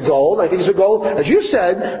think that's a goal. I think it's a goal, as you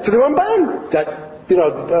said, for the Ramban, that,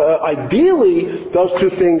 ideally, those two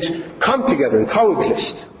things come together and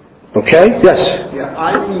coexist. Okay? Yes? Yeah,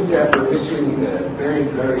 I think that we're missing a very,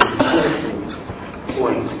 very important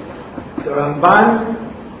point. The Ramban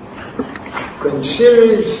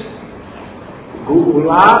considers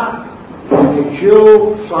Geula when the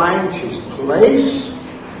Jew finds his place,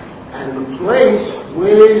 and the place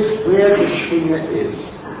where the Shekhinah is.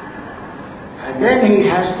 And then he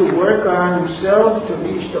has to work on himself to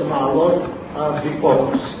reach the Ma'alot of the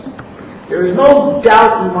Oz. There is no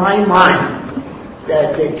doubt in my mind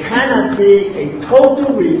that there cannot be a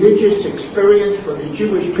total religious experience for the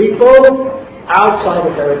Jewish people outside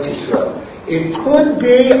of Eretz Israel. It could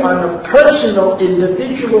be on a personal,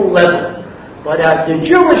 individual level. But as the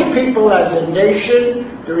Jewish people as a nation,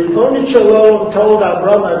 the Ribono Shel Olam told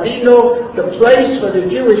Avraham Avinu, the place for the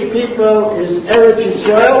Jewish people is Eretz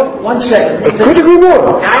Yisrael. One second. Could agree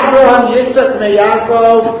more. Abraham, Yitzchak, and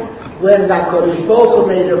Yaakov, when HaKadosh Baruch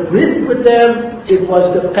Hu made a brit with them, it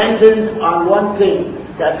was dependent on one thing,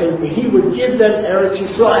 that he would give them Eretz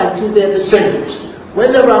Yisrael and to their descendants.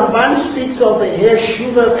 When the Ramban speaks over here,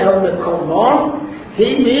 Shuva El Mekomon,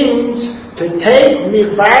 he means to take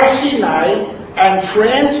Midbar Sinai and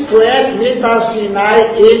transplant Midbar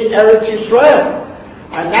Sinai in Eretz Yisrael.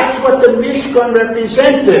 And that's what the Mishkan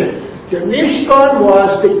represented. The Mishkan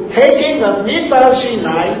was the taking of Midbar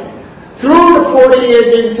Sinai through the 40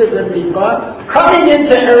 years into the Midbar, coming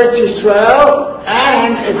into Eretz Yisrael,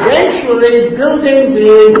 and eventually building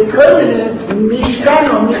the permanent Mishkan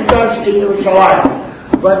or Mikdash in Yerushalayim.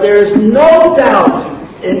 But there is no doubt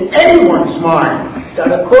in anyone's mind that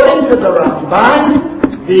according to the Ramban,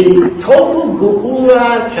 the total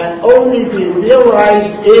Geula can only be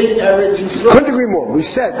realized in Eretz Yisrael. Couldn't agree more. We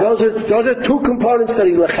said those are two components that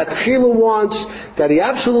he lechatchila wants, that he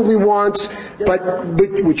absolutely wants, but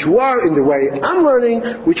which were, in the way I'm learning,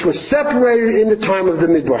 which were separated in the time of the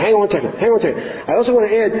Midbar. Hang on one second. I also want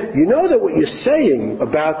to add, you know that what you're saying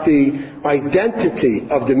about the identity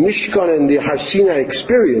of the Mishkan and the Har Sinai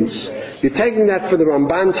experience, you're taking that for the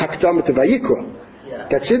Ramban's Hakdamah to Vayikra.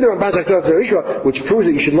 That's in the Ramban's Hakdamah to Vayikra, which proves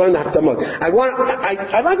that you should learn the Hakdamah. I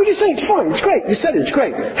like what you're saying. It's fine. It's great. You said it. It's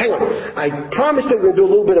great. Hang on. I promised that we're going to do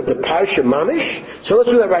a little bit of the Parsha Mamish, so let's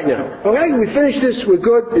do that right now. Okay? We finished this. We're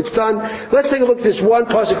good. It's done. Let's take a look at this one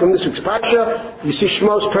pasuk from this week's Parsha. You see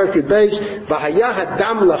Shmos Perkei Beis. V'haya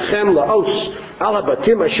hadam lachem laos al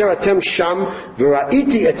habatim asher atem sham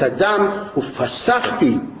v'ra'iti et hadam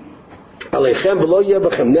ufasachti Aleichem v'lo yeh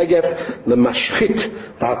negef l'mashchit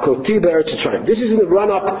ba'akoti be'eretz Yisrael. This is in the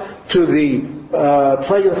run-up to the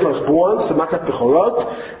plague of the firstborns, the Makat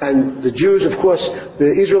Bechorot, and the Jews, of course,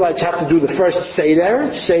 the Israelites have to do the first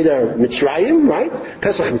Seder Mitzrayim, right?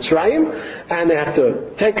 Pesach Mitzrayim, and they have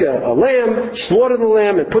to take a lamb, slaughter the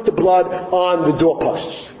lamb, and put the blood on the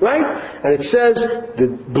doorposts, right? And it says the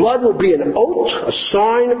blood will be an oath, a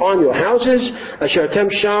sign on your houses, Asher Atem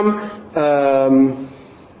Sham,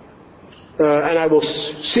 and I will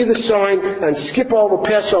see the sign and skip over,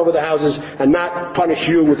 pass over the houses, and not punish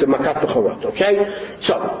you with the Makat Bechorot, okay?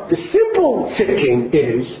 So, the simple thinking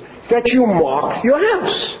is that you mark your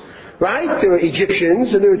house, right? There are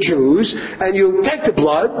Egyptians and there are Jews, and you take the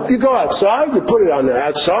blood, you go outside, you put it on the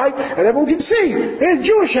outside, and everyone can see. There's a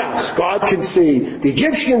Jewish house. God can see. The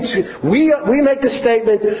Egyptians, we make the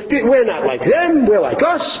statement, we're not like them, we're like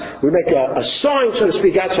us. We make a sign, so to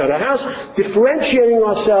speak, outside our house, differentiating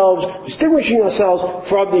ourselves, distinguishing ourselves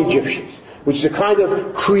from the Egyptians, which is a kind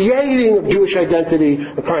of creating of Jewish identity,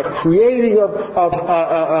 a kind of creating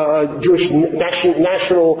of Jewish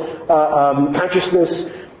national consciousness,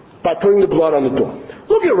 by putting the blood on the door.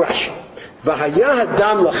 Look at Rashi. V'haya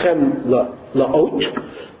hadam lachem la'ot,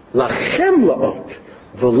 lachem la'ot,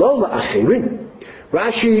 v'lo la'achirim.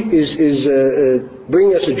 Rashi is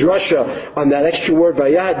bringing us a drasha on that extra word,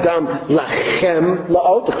 v'haya hadam lachem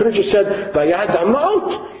la'ot. The Kodesh just said, v'haya hadam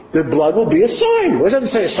la'ot. The blood will be a sign. What does it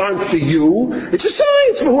say? A sign for you? It's a sign.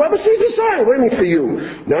 It's for whoever sees the sign. What do you mean for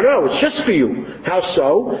you? No, it's just for you. How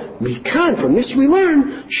so? Mikan, from this we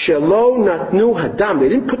learn, Shelo natnu hadam. They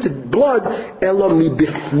didn't put the blood, elo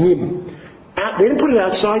mibifnim. They didn't put it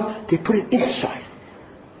outside, they put it inside.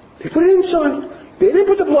 They put it inside. They didn't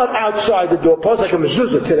put the blood outside the doorpost like a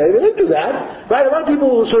mezuzah today. They didn't do that. Right? A lot of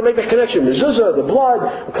people sort of make that connection. Mezuzah, the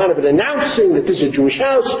blood, kind of an announcing that this is a Jewish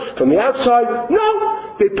house from the outside.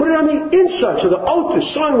 No! They put it on the inside. So the oath, the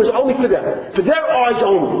sign was only for them. For their eyes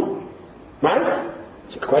only. Right?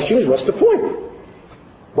 So the question is, what's the point?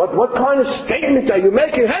 What kind of statement are you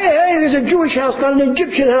making? Hey, there's a Jewish house, not an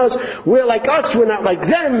Egyptian house. We're like us, we're not like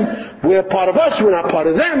them. We're part of us, we're not part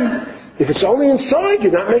of them. If it's only inside,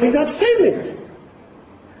 you're not making that statement.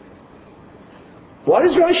 Why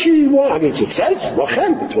does Rashi want? I mean, it says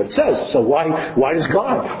Rachem. That's what it says. So why does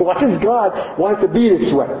God want it to be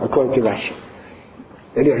this way, according to Rashi?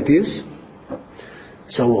 Any ideas?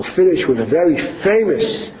 So we'll finish with a very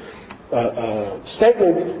famous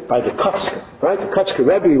statement by the Kotzker. Right? The Kotzker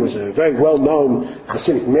Rebbe was a very well-known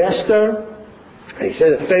Hasidic master, and he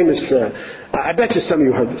said a famous. I bet you some of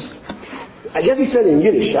you heard this. I guess he said it in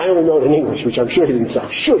Yiddish. I only know it in English, which I'm sure he didn't say.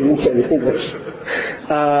 He didn't say it in English.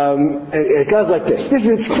 And it goes like this.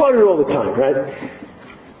 It's quoted all the time, right?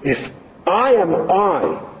 If I am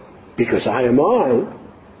I, because I am I,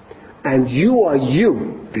 and you are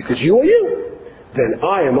you, because you are you, then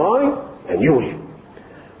I am I, and you are you.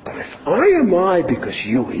 But if I am I because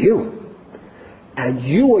you are you, and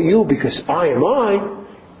you are you because I am I,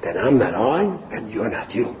 then I'm not I, and you're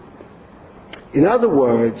not you. In other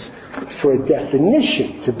words, for a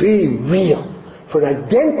definition to be real, for an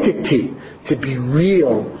identity to be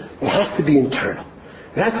real, it has to be internal.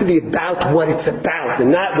 It has to be about what it's about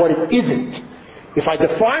and not what it isn't. If I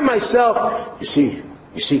define myself, you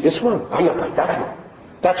see this one? I'm not like that one.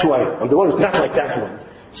 That's who I am. I'm the one who's not like that one.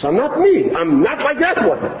 So I'm not me. I'm not like that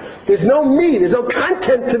one. There's no me. There's no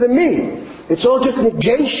content to the me. It's all just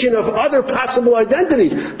negation of other possible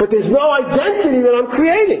identities. But there's no identity that I'm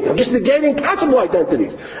creating. I'm just negating possible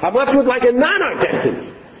identities. I'm left with like a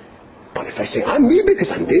non-identity. But if I say, I'm me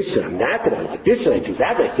because I'm this and I'm that and I like this and I do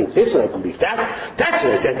that and I think this and I believe that, that's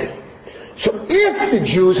an identity. So if the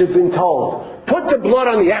Jews had been told, put the blood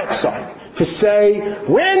on the outside to say,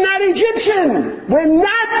 we're not Egyptian! We're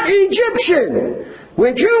not Egyptian!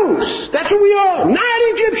 We're Jews! That's what we are! Not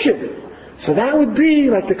Egyptian! So that would be,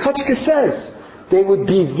 like the Kotzker says, they would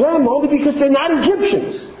be them only because they're not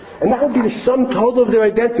Egyptians. And that would be the sum total of their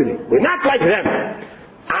identity. We're not like them.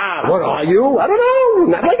 What are you? I don't know.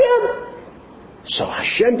 Not like them. So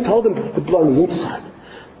Hashem told them to put the blood on the inside.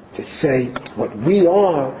 To say, what we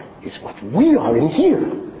are is what we are in here.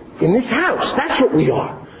 In this house. That's what we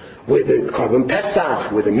are. We're the Korban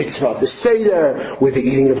Pesach, we're the mitzvah of the Seder, we're the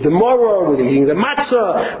eating of the Maror, we're the eating of the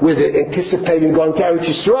Matzah, we're the anticipating going to Eretz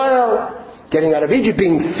Yisrael, getting out of Egypt,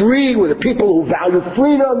 being free, we're the people who value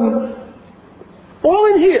freedom. All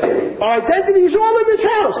in here. Our identity is all in this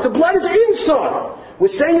house. The blood is inside. We're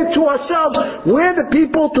saying it to ourselves. We're the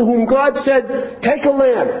people to whom God said, take a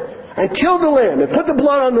lamb and kill the lamb and put the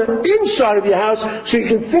blood on the inside of your house so you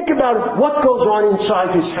can think about what goes on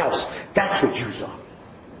inside this house. That's what Jews are.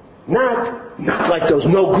 Not like those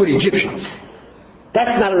no good Egyptians.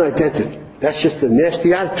 That's not an identity. That's just a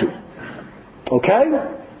nasty attitude. Okay?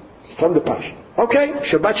 From the Pasha. Okay,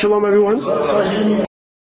 Shabbat Shalom, everyone.